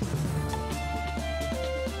treasure.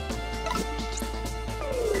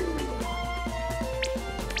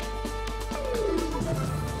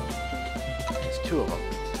 There's 2 of them.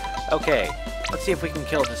 Okay, let's see if we can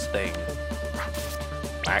kill this thing.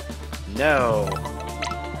 No.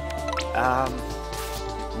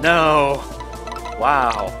 No.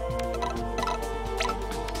 Wow.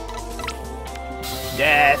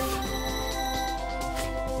 Death.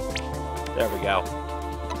 There we go.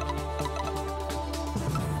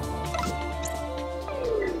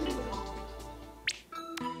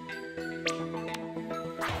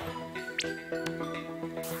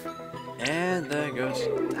 And there goes.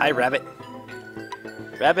 Hi, rabbit.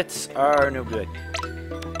 Rabbits are no good.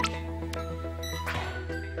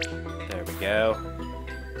 There we go.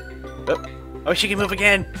 Oh, oh, she can move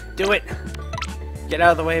again. Do it. Get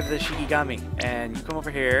out of the way of the Shikigami. And you come over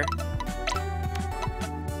here.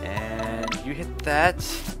 You hit that.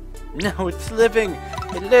 No, it's living.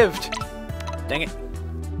 It lived. Dang it.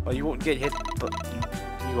 Well, you won't get hit, but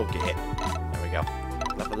you won't get hit. There we go.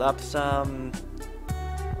 Level up some.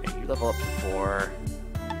 Okay, you level up to 4.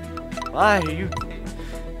 Why are you?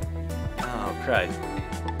 Oh, crud.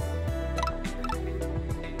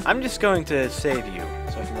 I'm just going to save you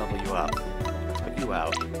so I can level you up. Let's put you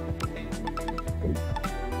out.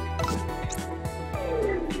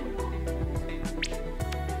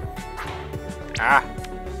 Ah!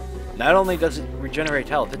 Not only does it regenerate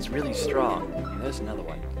health, it's really strong. And there's another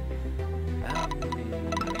one.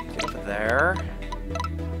 Get over there.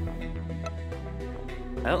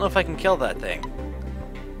 I don't know if I can kill that thing.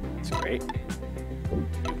 That's great.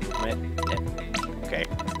 Movement. Yeah. Okay.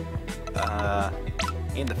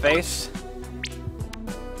 In the face.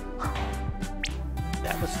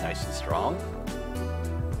 That was nice and strong.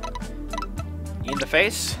 In the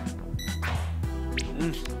face.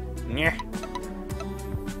 Yeah.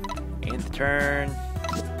 In the turn.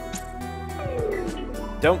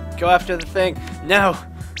 Don't go after the thing. No!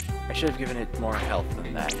 I should have given it more health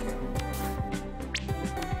than that.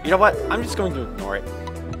 You know what? I'm just going to ignore it.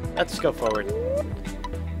 Let's go forward.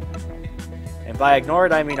 And by ignore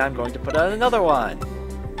it, I mean I'm going to put on another one.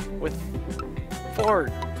 With 4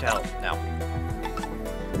 health now.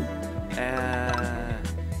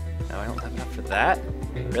 No, I don't have enough for that.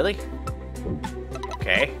 Really?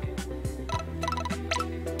 Okay.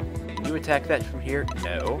 Can you attack that from here?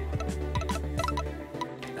 No.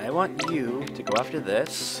 I want you to go after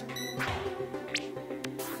this.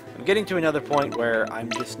 I'm getting to another point where I'm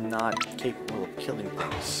just not capable of killing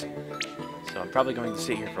things. So I'm probably going to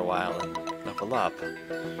sit here for a while and level up.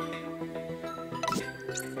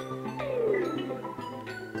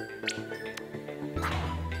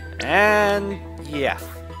 And yeah,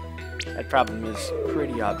 that problem is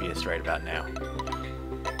pretty obvious right about now.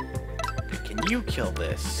 Can you kill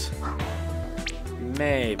this?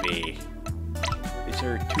 Maybe. These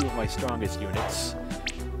are two of my strongest units.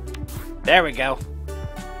 There we go.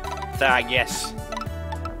 Yes.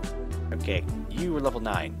 Okay, you were level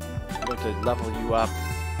 9. I'm going to level you up.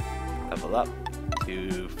 Level up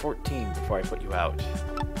to 14 before I put you out.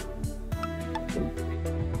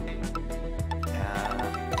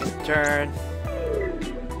 Turn.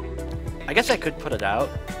 I guess I could put it out,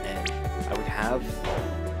 and I would have...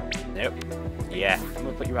 Nope. Yeah, I'm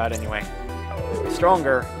gonna put you out anyway.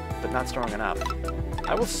 Stronger, but not strong enough.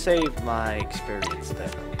 I will save my experience then.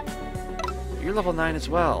 You're level 9 as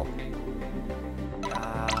well.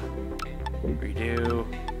 Redo.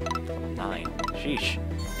 Level 9. Sheesh.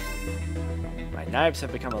 My knives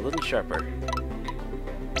have become a little sharper.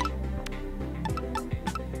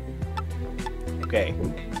 Okay.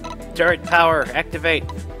 Turret power, activate.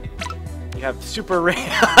 You have super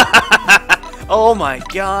range. Oh my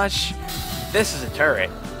gosh. This is a turret.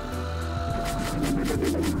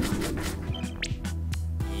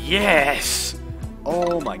 Yes.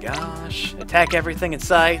 Oh my gosh. Attack everything in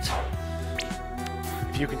sight.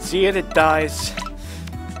 If you can see it, it dies.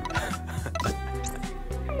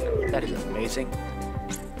 That is amazing.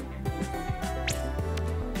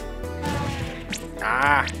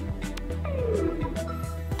 Ah.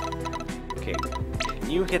 Okay. Can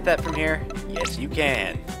you hit that from here? Yes, you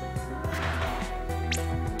can.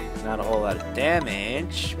 Not a whole lot of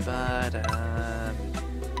damage, but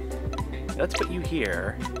let's put you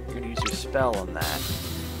here. You're gonna use your spell on that.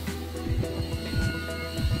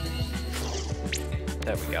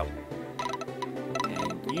 There we go.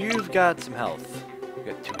 And you've got some health. You've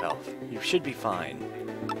got 2 health. You should be fine.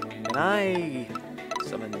 Can I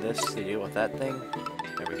summon this to deal with that thing?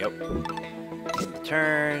 There we go.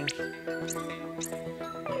 Turn.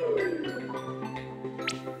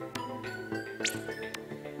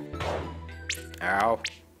 Ow.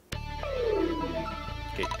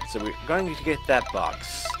 Okay, so we're going to get that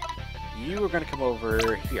box. You are going to come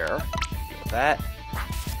over here. Deal with that.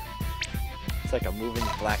 It's like a moving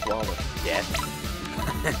black wall of death.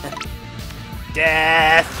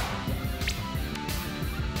 Death!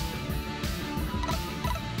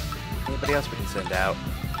 Anybody else we can send out?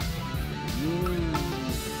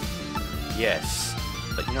 Yes,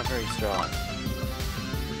 but you're not very strong.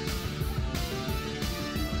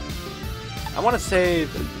 I want to save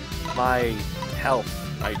my health,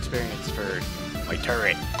 my experience for my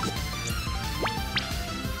turret.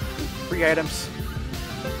 Free items.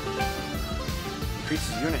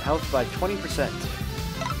 Increases unit health by 20%.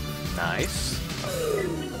 Nice.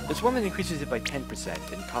 This one that increases it by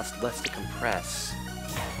 10% and costs less to compress.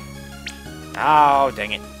 Oh,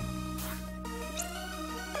 dang it.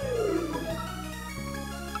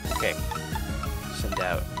 Okay. Send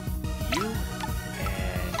out you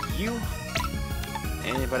and you.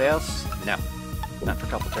 Anybody else? No. Not for a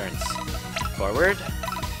couple turns. Forward.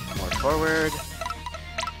 More forward.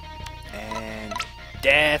 And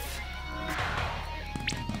death.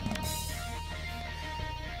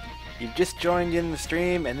 You've just joined in the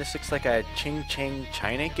stream, and this looks like a Ching Ching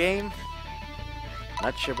China game.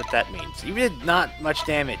 Not sure what that means. You did not much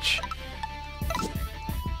damage.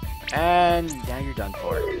 And now you're done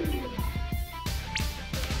for.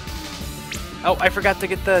 Oh, I forgot to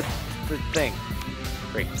get the thing.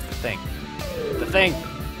 Great, the thing. The thing!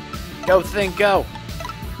 Go, thing, go!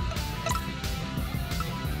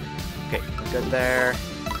 Okay, we're good there.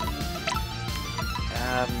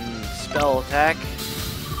 Spell attack.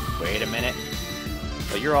 Wait a minute.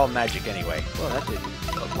 Well, you're all magic anyway. Well, that did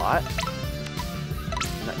a lot.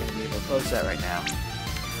 I'm not going to be able to close that right now.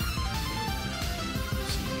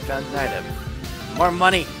 So you found an item. More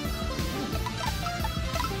money!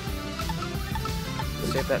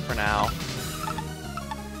 Save that for now.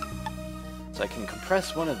 So I can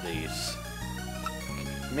compress one of these.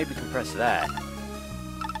 Maybe compress that.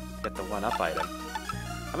 Get the 1-up item.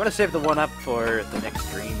 I'm going to save the 1-up for the next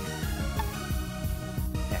stream.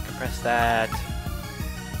 Yeah, compress that.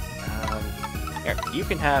 Here, you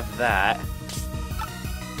can have that.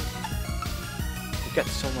 We've got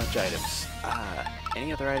so much items.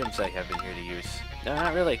 Any other items I have in here to use? No,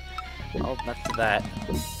 not really. Oh, not to that.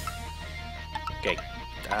 Okay.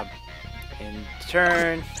 In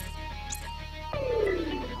turn.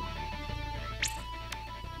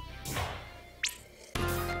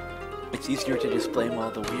 it's easier to just blame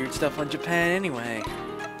all the weird stuff on Japan anyway.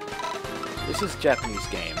 This is a Japanese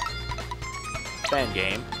game. Fan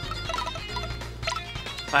game.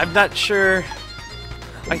 I'm not sure.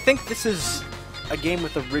 I think this is a game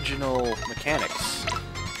with original mechanics.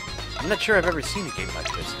 I'm not sure I've ever seen a game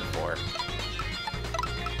like this before.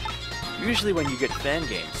 Usually when you get fan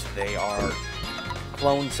games, they are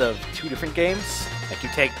clones of two different games. Like you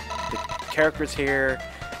take the characters here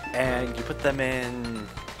and you put them in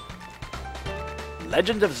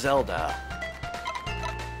Legend of Zelda.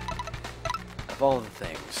 Of all the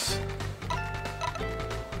things.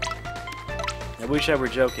 I wish I were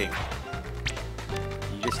joking.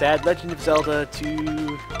 You just add Legend of Zelda to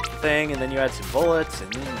the thing, and then you add some bullets,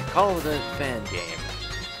 and then you call it a fan game.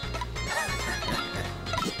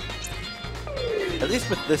 At least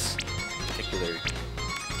with this particular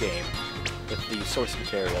game, with the source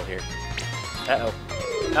material here. Uh-oh.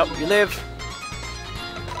 Oh, you live!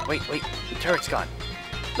 Wait, the turret's gone.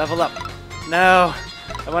 Level up. No!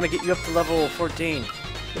 I want to get you up to level 14.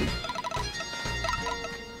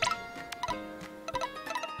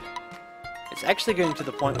 It's actually getting to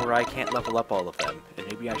the point where I can't level up all of them, and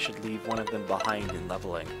maybe I should leave one of them behind in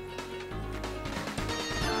leveling.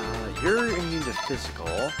 You're immune to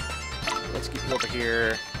physical. Let's get you over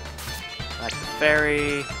here. Whack the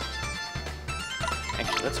fairy.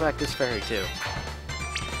 Actually, let's whack this fairy too.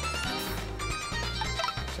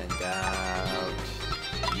 Send out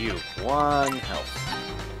you. 1 health.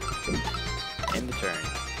 End the turn.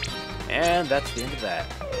 And that's the end of that.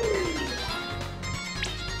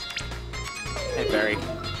 Hey, fairy.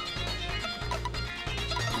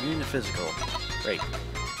 Immune to physical. Great.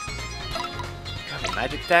 You have a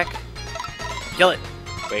magic attack? Kill it!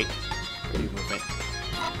 Wait. New movement.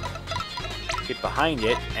 Get behind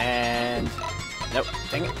it, and... Nope.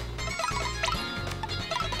 Dang it.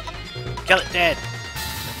 Kill it dead!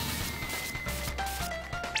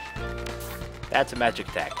 That's a magic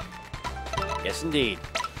attack. Yes, indeed.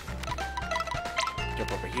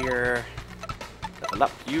 Jump over here. Level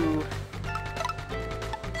up you.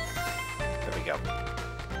 There we go.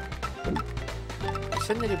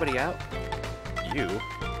 Send anybody out? You?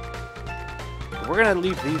 We're gonna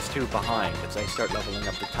leave these two behind as I start leveling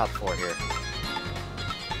up the top 4 here.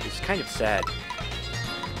 It's kind of sad.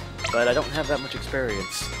 But I don't have that much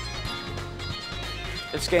experience.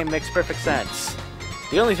 This game makes perfect sense.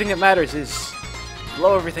 The only thing that matters is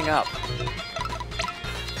blow everything up.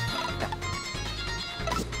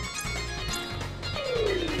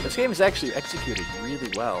 This game is actually executed really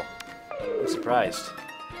well. I'm surprised.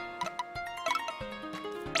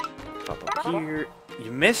 Pop up here.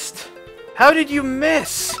 You missed? How did you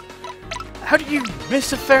miss? How did you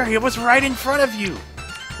miss a fairy? It was right in front of you!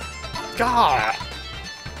 God!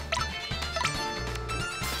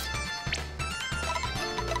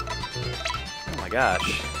 Oh my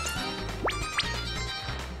gosh.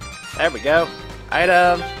 There we go.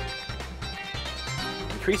 Item!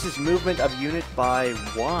 Increases movement of unit by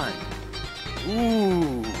 1.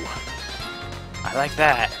 Ooh! I like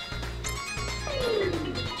that.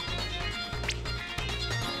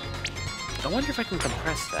 I wonder if I can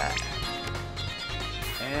compress that.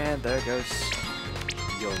 And there goes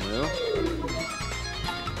Yomu.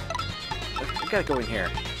 We gotta go in here.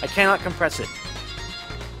 I cannot compress it.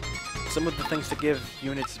 Some of the things that give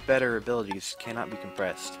units better abilities cannot be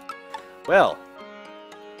compressed. Well.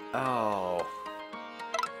 Oh.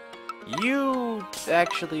 You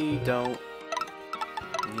actually don't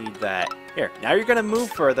need that. Here, now you're gonna move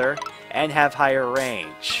further and have higher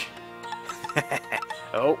range.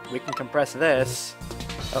 Oh, we can compress this.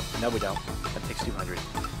 Oh, no we don't. That takes 200.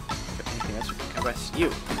 Anything else we can compress?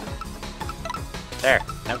 You! There.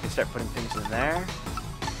 Now we can start putting things in there.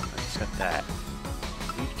 Let's got that.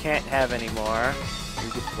 You can't have any more.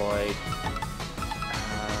 Redeployed.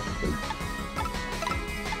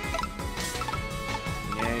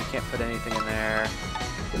 Yeah, you can't put anything in there.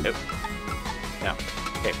 Nope. No.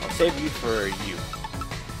 Okay, I'll save you for you.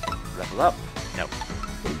 Level up. Nope.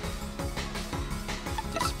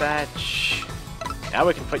 Dispatch. Now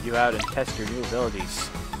we can put you out and test your new abilities.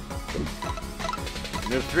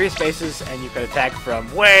 Move 3 spaces and you can attack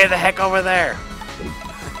from way the heck over there!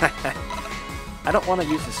 I don't want to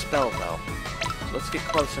use the spell though. So let's get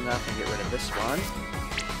close enough and get rid of this one.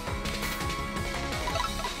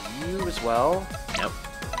 You as well. Nope.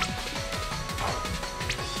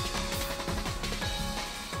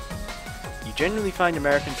 You generally find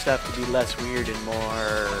American stuff to be less weird and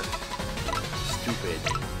more stupid.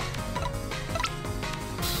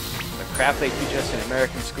 The crap they teach us in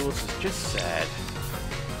American schools is just sad.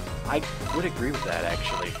 I would agree with that,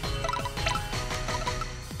 actually.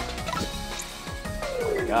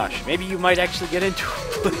 gosh, maybe you might actually get into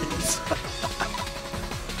it, please.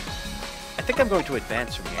 I think I'm going to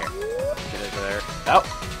advance from here. Get over there. Oh,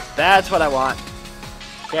 that's what I want.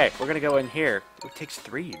 Okay, we're gonna go in here. It takes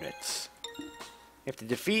 3 units. You have to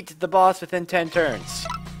defeat the boss within 10 turns.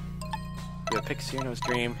 Do a Pixierno's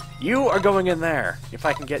Dream. You are going in there, if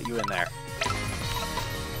I can get you in there.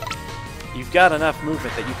 You've got enough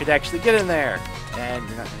movement that you could actually get in there. And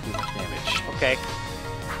you're not going to do much damage. Okay.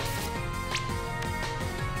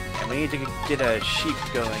 And we need to get a sheep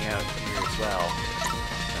going out here as well.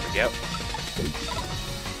 There we go.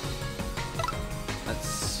 Let's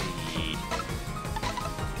see.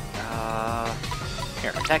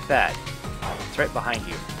 Here, attack that. It's right behind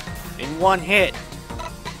you. In 1 hit!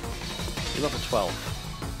 You're level 12.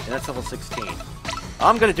 And that's level 16.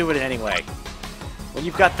 I'm gonna do it anyway. When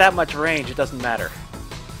you've got that much range, it doesn't matter.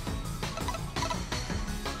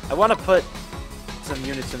 I want to put some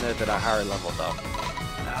units in there that are higher level, though.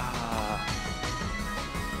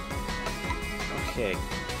 Okay. I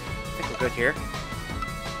think we're good here.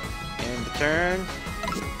 And the turn.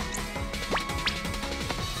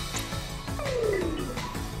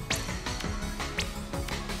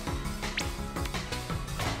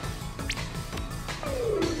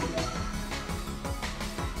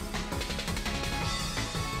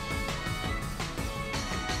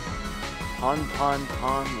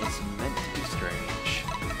 Pon was meant to be strange.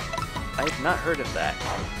 I have not heard of that.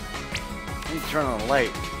 Let me turn on the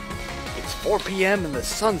light. It's 4 p.m. and the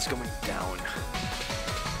sun's going down.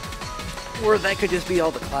 Or that could just be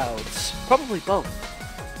all the clouds. Probably both.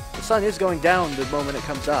 The sun is going down the moment it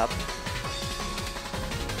comes up.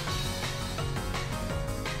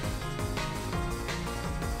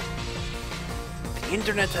 The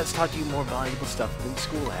internet has taught you more valuable stuff than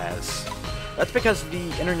school has. That's because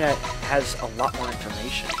the internet has a lot more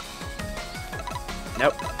information.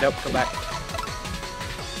 Nope, come back.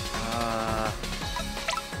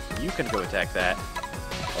 You can go attack that.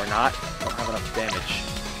 Or not. Don't have enough damage.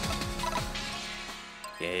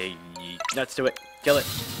 Yeah, let's do it. Kill it.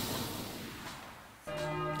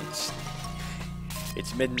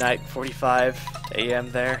 It's midnight 45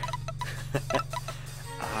 a.m. there. We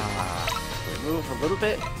move a little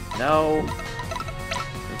bit? No.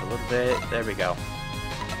 Move a little bit. There we go.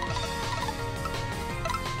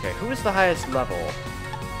 Okay, who is the highest level?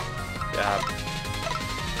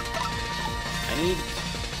 I need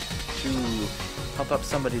to pump up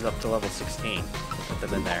somebody up to level 16. Put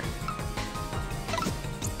them in there.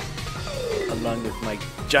 Along with my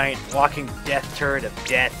giant walking death turret of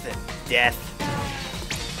death and death.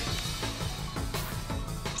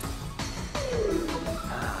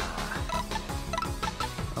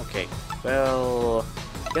 Okay, well,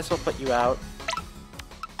 I guess I'll put you out.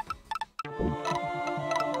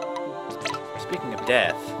 Speaking of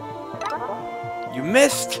death, you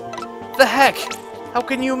missed! The heck? How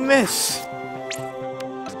can you miss?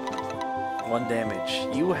 1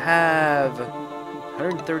 damage. You have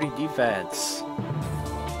 130 defense.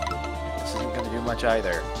 This isn't going to do much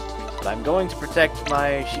either. But I'm going to protect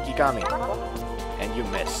my Shikigami. And you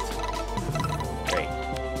missed. Great.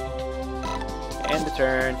 And the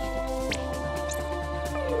turn.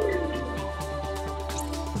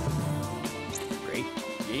 Great.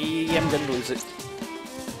 Yeah, I'm going to lose it.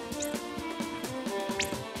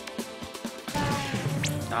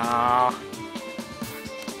 Ah.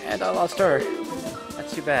 And I lost her.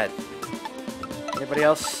 That's too bad. Anybody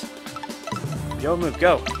else? Yo, move,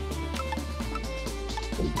 go!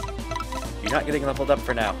 You're not getting leveled up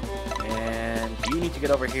for now. And you need to get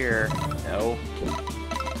over here. No.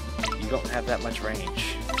 You don't have that much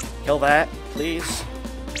range. Kill that, please.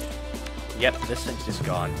 Yep, this thing's just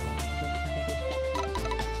gone.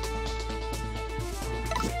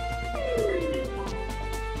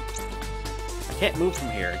 I can't move from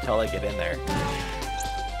here until I get in there.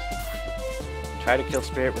 Try to kill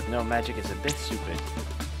spirit with no magic is a bit stupid.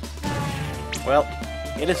 Well,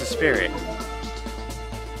 it is a spirit.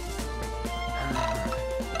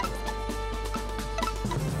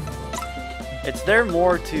 It's there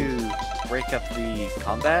more to break up the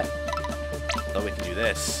combat. Though we can do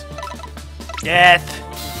this. Death!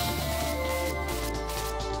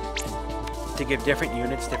 To give different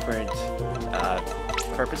units different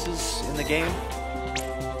purposes in the game.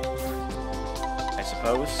 I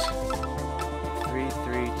suppose. 3,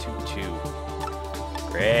 3, 2, 2.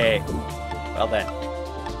 Great. Well then.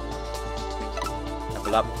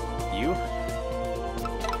 Level up you.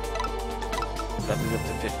 Level you up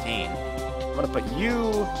to 15. I'm gonna put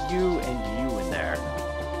you, and you in there.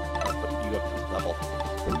 I'll put you up to level.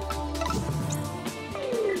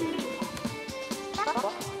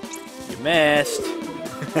 You missed.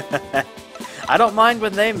 I don't mind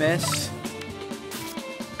when they miss.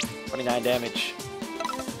 29 damage.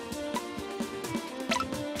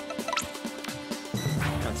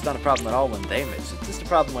 No, it's not a problem at all when they miss. It's just a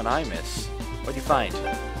problem when I miss. What do you find?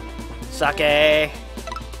 Sake!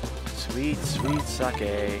 Sweet, sweet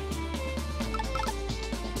sake.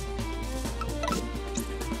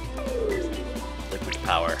 Liquid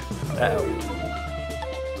power. Uh-oh.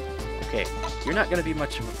 Okay, you're not going to be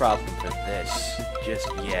much of a problem for this just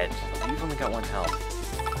yet. You've only got 1 health.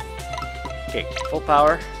 Okay, full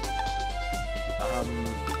power.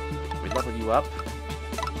 We level you up.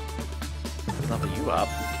 We level you up.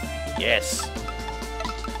 Yes!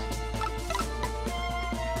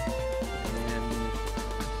 And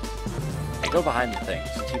hey, go behind the thing,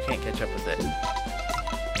 since you can't catch up with it.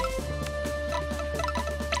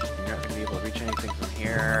 You're not going to be able to reach anything from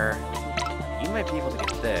here. You might be able to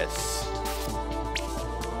get this.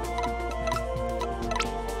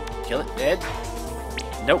 Kill it, dead?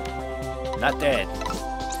 Nope. Not dead.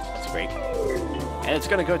 That's great. And it's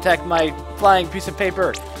gonna go attack my flying piece of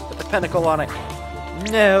paper with the pentacle on it.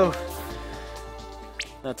 No!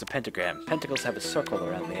 No, it's a pentagram. Pentacles have a circle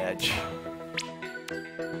around the edge.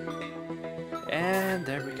 And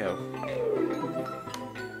there we go.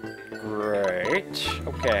 Great.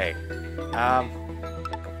 Okay.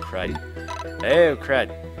 Crud. Oh, crud.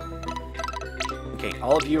 Okay,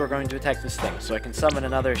 all of you are going to attack this thing, so I can summon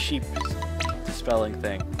another sheep dispelling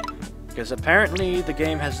thing. Because apparently the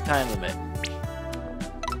game has a time limit.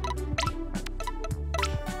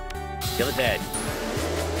 Kill it dead.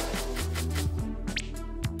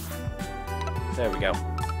 There we go.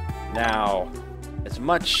 Now, as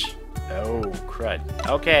much... Oh, crud.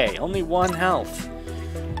 Okay, only 1 health.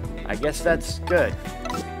 I guess that's good.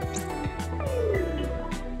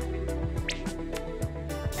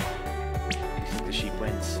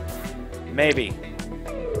 Maybe.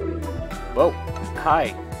 Whoa.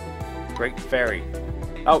 Hi. Great fairy.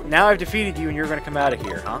 Oh, now I've defeated you and you're gonna come out of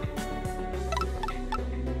here, huh?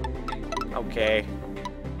 Okay.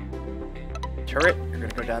 Turret, you're gonna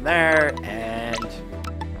go down there, and...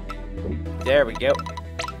 There we go.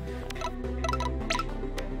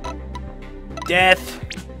 Death!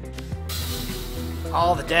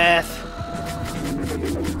 All the death!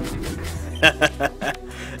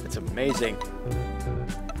 It's amazing.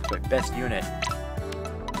 My best unit.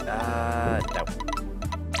 No.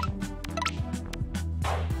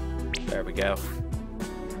 There we go.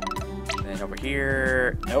 And then over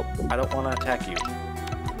here... Nope, I don't want to attack you.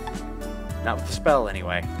 Not with the spell,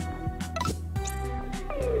 anyway.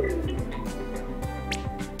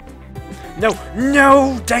 No!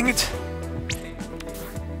 No! Dang it!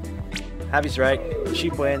 Javi's right.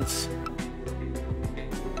 Sheep wins.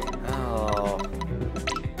 Oh.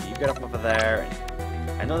 You get up over there.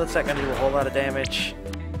 I know that's not going to do a whole lot of damage,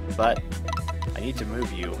 but I need to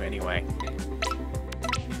move you anyway.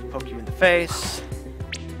 Poke you in the face.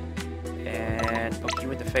 And poke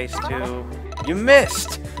you in the face too. You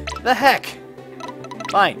missed! The heck?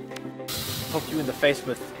 Fine. Poke you in the face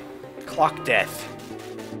with clock death.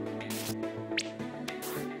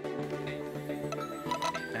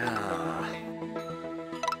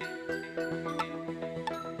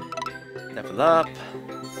 Level up.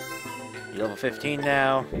 You're level 15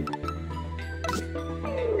 now.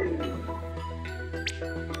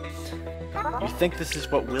 You think this is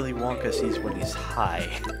what Willy Wonka sees when he's high.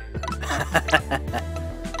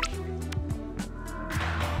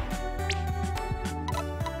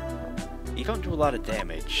 You don't do a lot of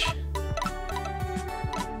damage.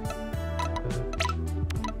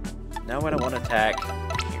 No, I don't want to attack.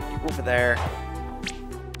 You go over there.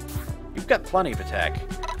 You've got plenty of attack.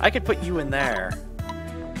 I could put you in there.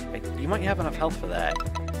 You might have enough health for that.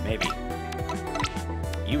 Maybe.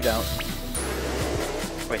 You don't.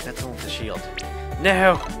 Wait, that's the one with the shield.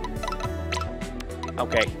 No!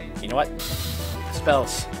 Okay, you know what?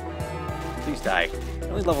 Spells. Please die.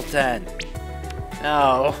 Only level 10.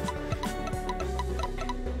 No.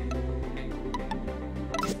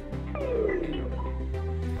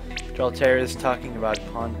 Trollterror is talking about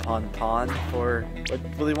pawn for what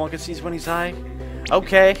Willy Wonka sees when he's high.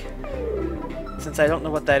 Okay. Since I don't know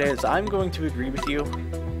what that is, I'm going to agree with you.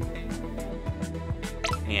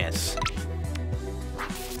 Yes.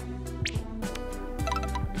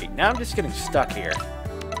 Okay, now I'm just getting stuck here.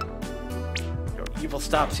 Your evil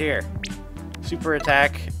stops here. Super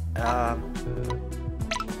attack. The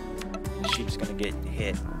sheep's gonna get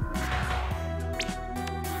hit.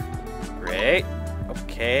 Great.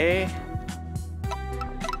 Okay.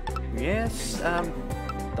 Yes,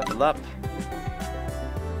 level up.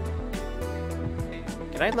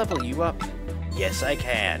 Can I level you up? Yes, I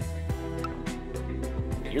can.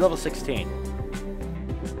 You're level 16.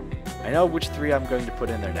 I know which 3 I'm going to put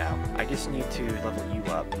in there now. I just need to level you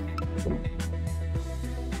up.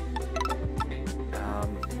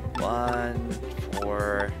 1,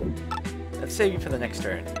 4... Let's save you for the next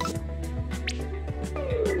turn.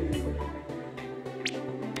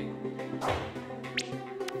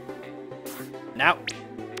 Now!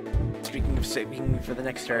 Speaking of saving for the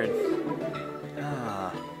next turn...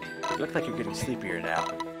 you look like you're getting sleepier now.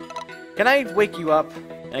 Can I wake you up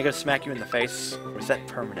and I go smack you in the face? Or is that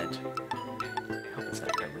permanent? I hope it's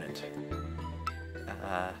not permanent.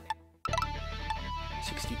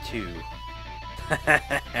 62.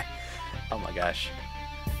 Oh my gosh.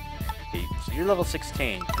 Okay, so you're level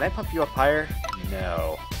 16. Can I pump you up higher?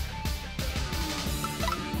 No.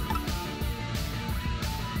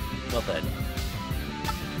 Well then.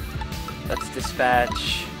 Let's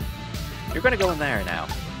dispatch. You're gonna go in there now.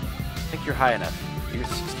 I think you're high enough. You're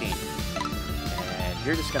 16. And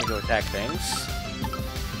you're just gonna go attack things.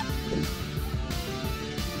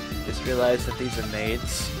 Just realize that these are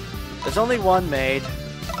maids. There's only one maid,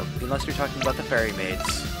 unless you're talking about the fairy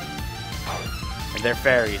maids. And they're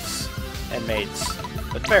fairies and maids,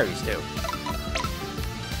 but fairies too.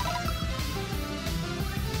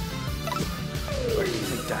 Where do you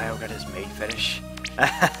think Dio got his maid fetish?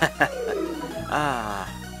 Ah.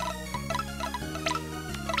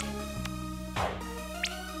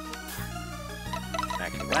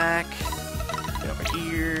 Whack. Get over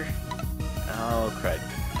here. Oh, crud.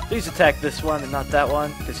 Please attack this one and not that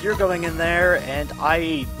one, because you're going in there, and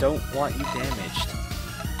I don't want you damaged.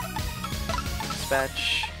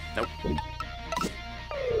 Dispatch. Nope.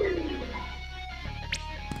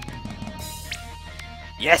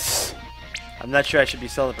 Yes! I'm not sure I should be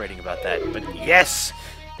celebrating about that, but yes!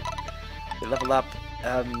 We level up.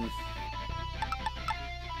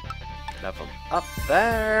 Level up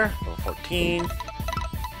there. Level 14.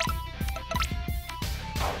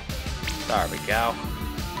 There we go.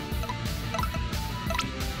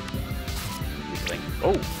 Weakling.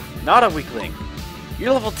 Oh, not a weakling.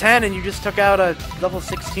 You're level 10 and you just took out a level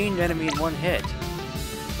 16 enemy in one hit.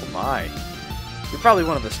 Oh my. You're probably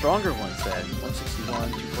one of the stronger ones then.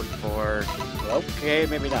 161, 244. Okay,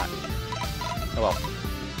 maybe not. Oh well.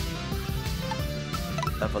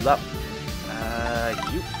 Level up.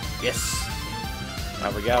 You. Yes.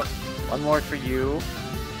 There we go. One more for you.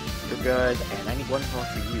 You're good, and I need one more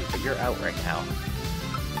for you, but you're out right now. I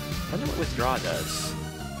wonder what withdraw does.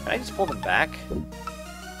 Can I just pull them back?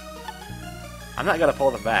 I'm not gonna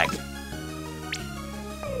pull them back.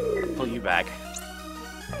 Pull you back.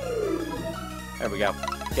 There we go.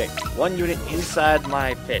 Okay, 1 unit inside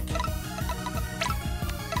my pit.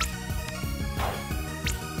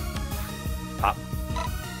 Pop.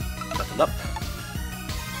 Level up.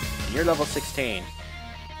 And you're level 16.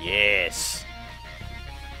 Yes.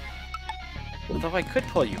 Although I could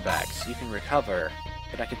pull you back so you can recover,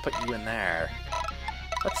 but I could put you in there.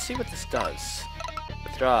 Let's see what this does.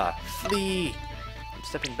 Withdraw. Flee! I'm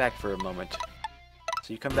stepping back for a moment.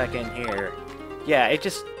 So you come back in here. Yeah, it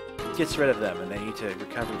just gets rid of them and they need to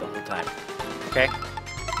recover the whole time. Okay?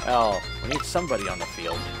 Well, we need somebody on the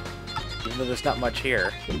field. Even though there's not much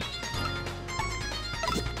here.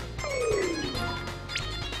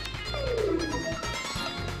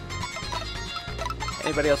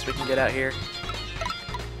 Anybody else we can get out here?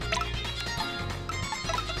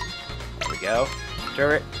 There we go.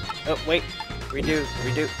 Turret. Oh, wait. Redo.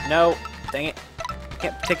 Redo. No. Dang it.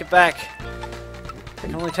 Can't take it back. I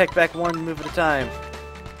can only take back one move at a time.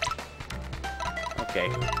 Okay.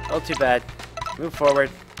 Oh, too bad. Move forward.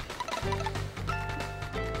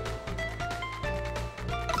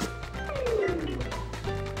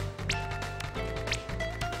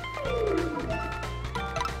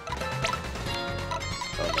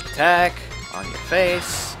 Attack on your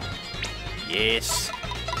face. Yes.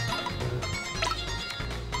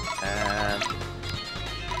 And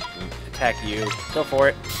attack you. Go for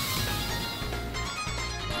it.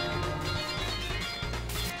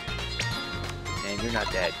 And you're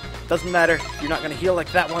not dead. Doesn't matter. You're not gonna heal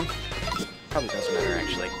like that one. Probably doesn't matter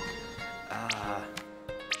actually.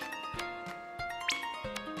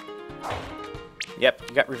 Yep,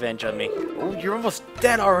 you got revenge on me. Oh, you're almost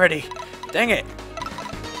dead already. Dang it.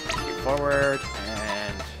 Forward,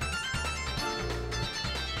 and...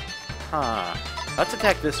 Huh. Let's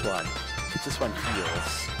attack this one. This one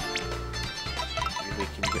heals. Maybe we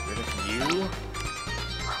can get rid of you.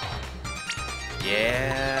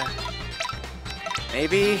 Yeah.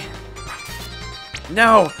 Maybe?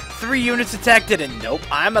 No! 3 units attacked it, and nope,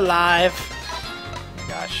 I'm alive! Oh my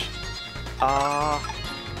gosh.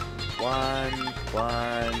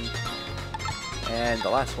 1, and the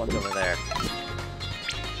last one's over there.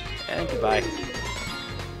 And goodbye.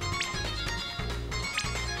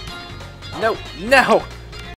 No! No!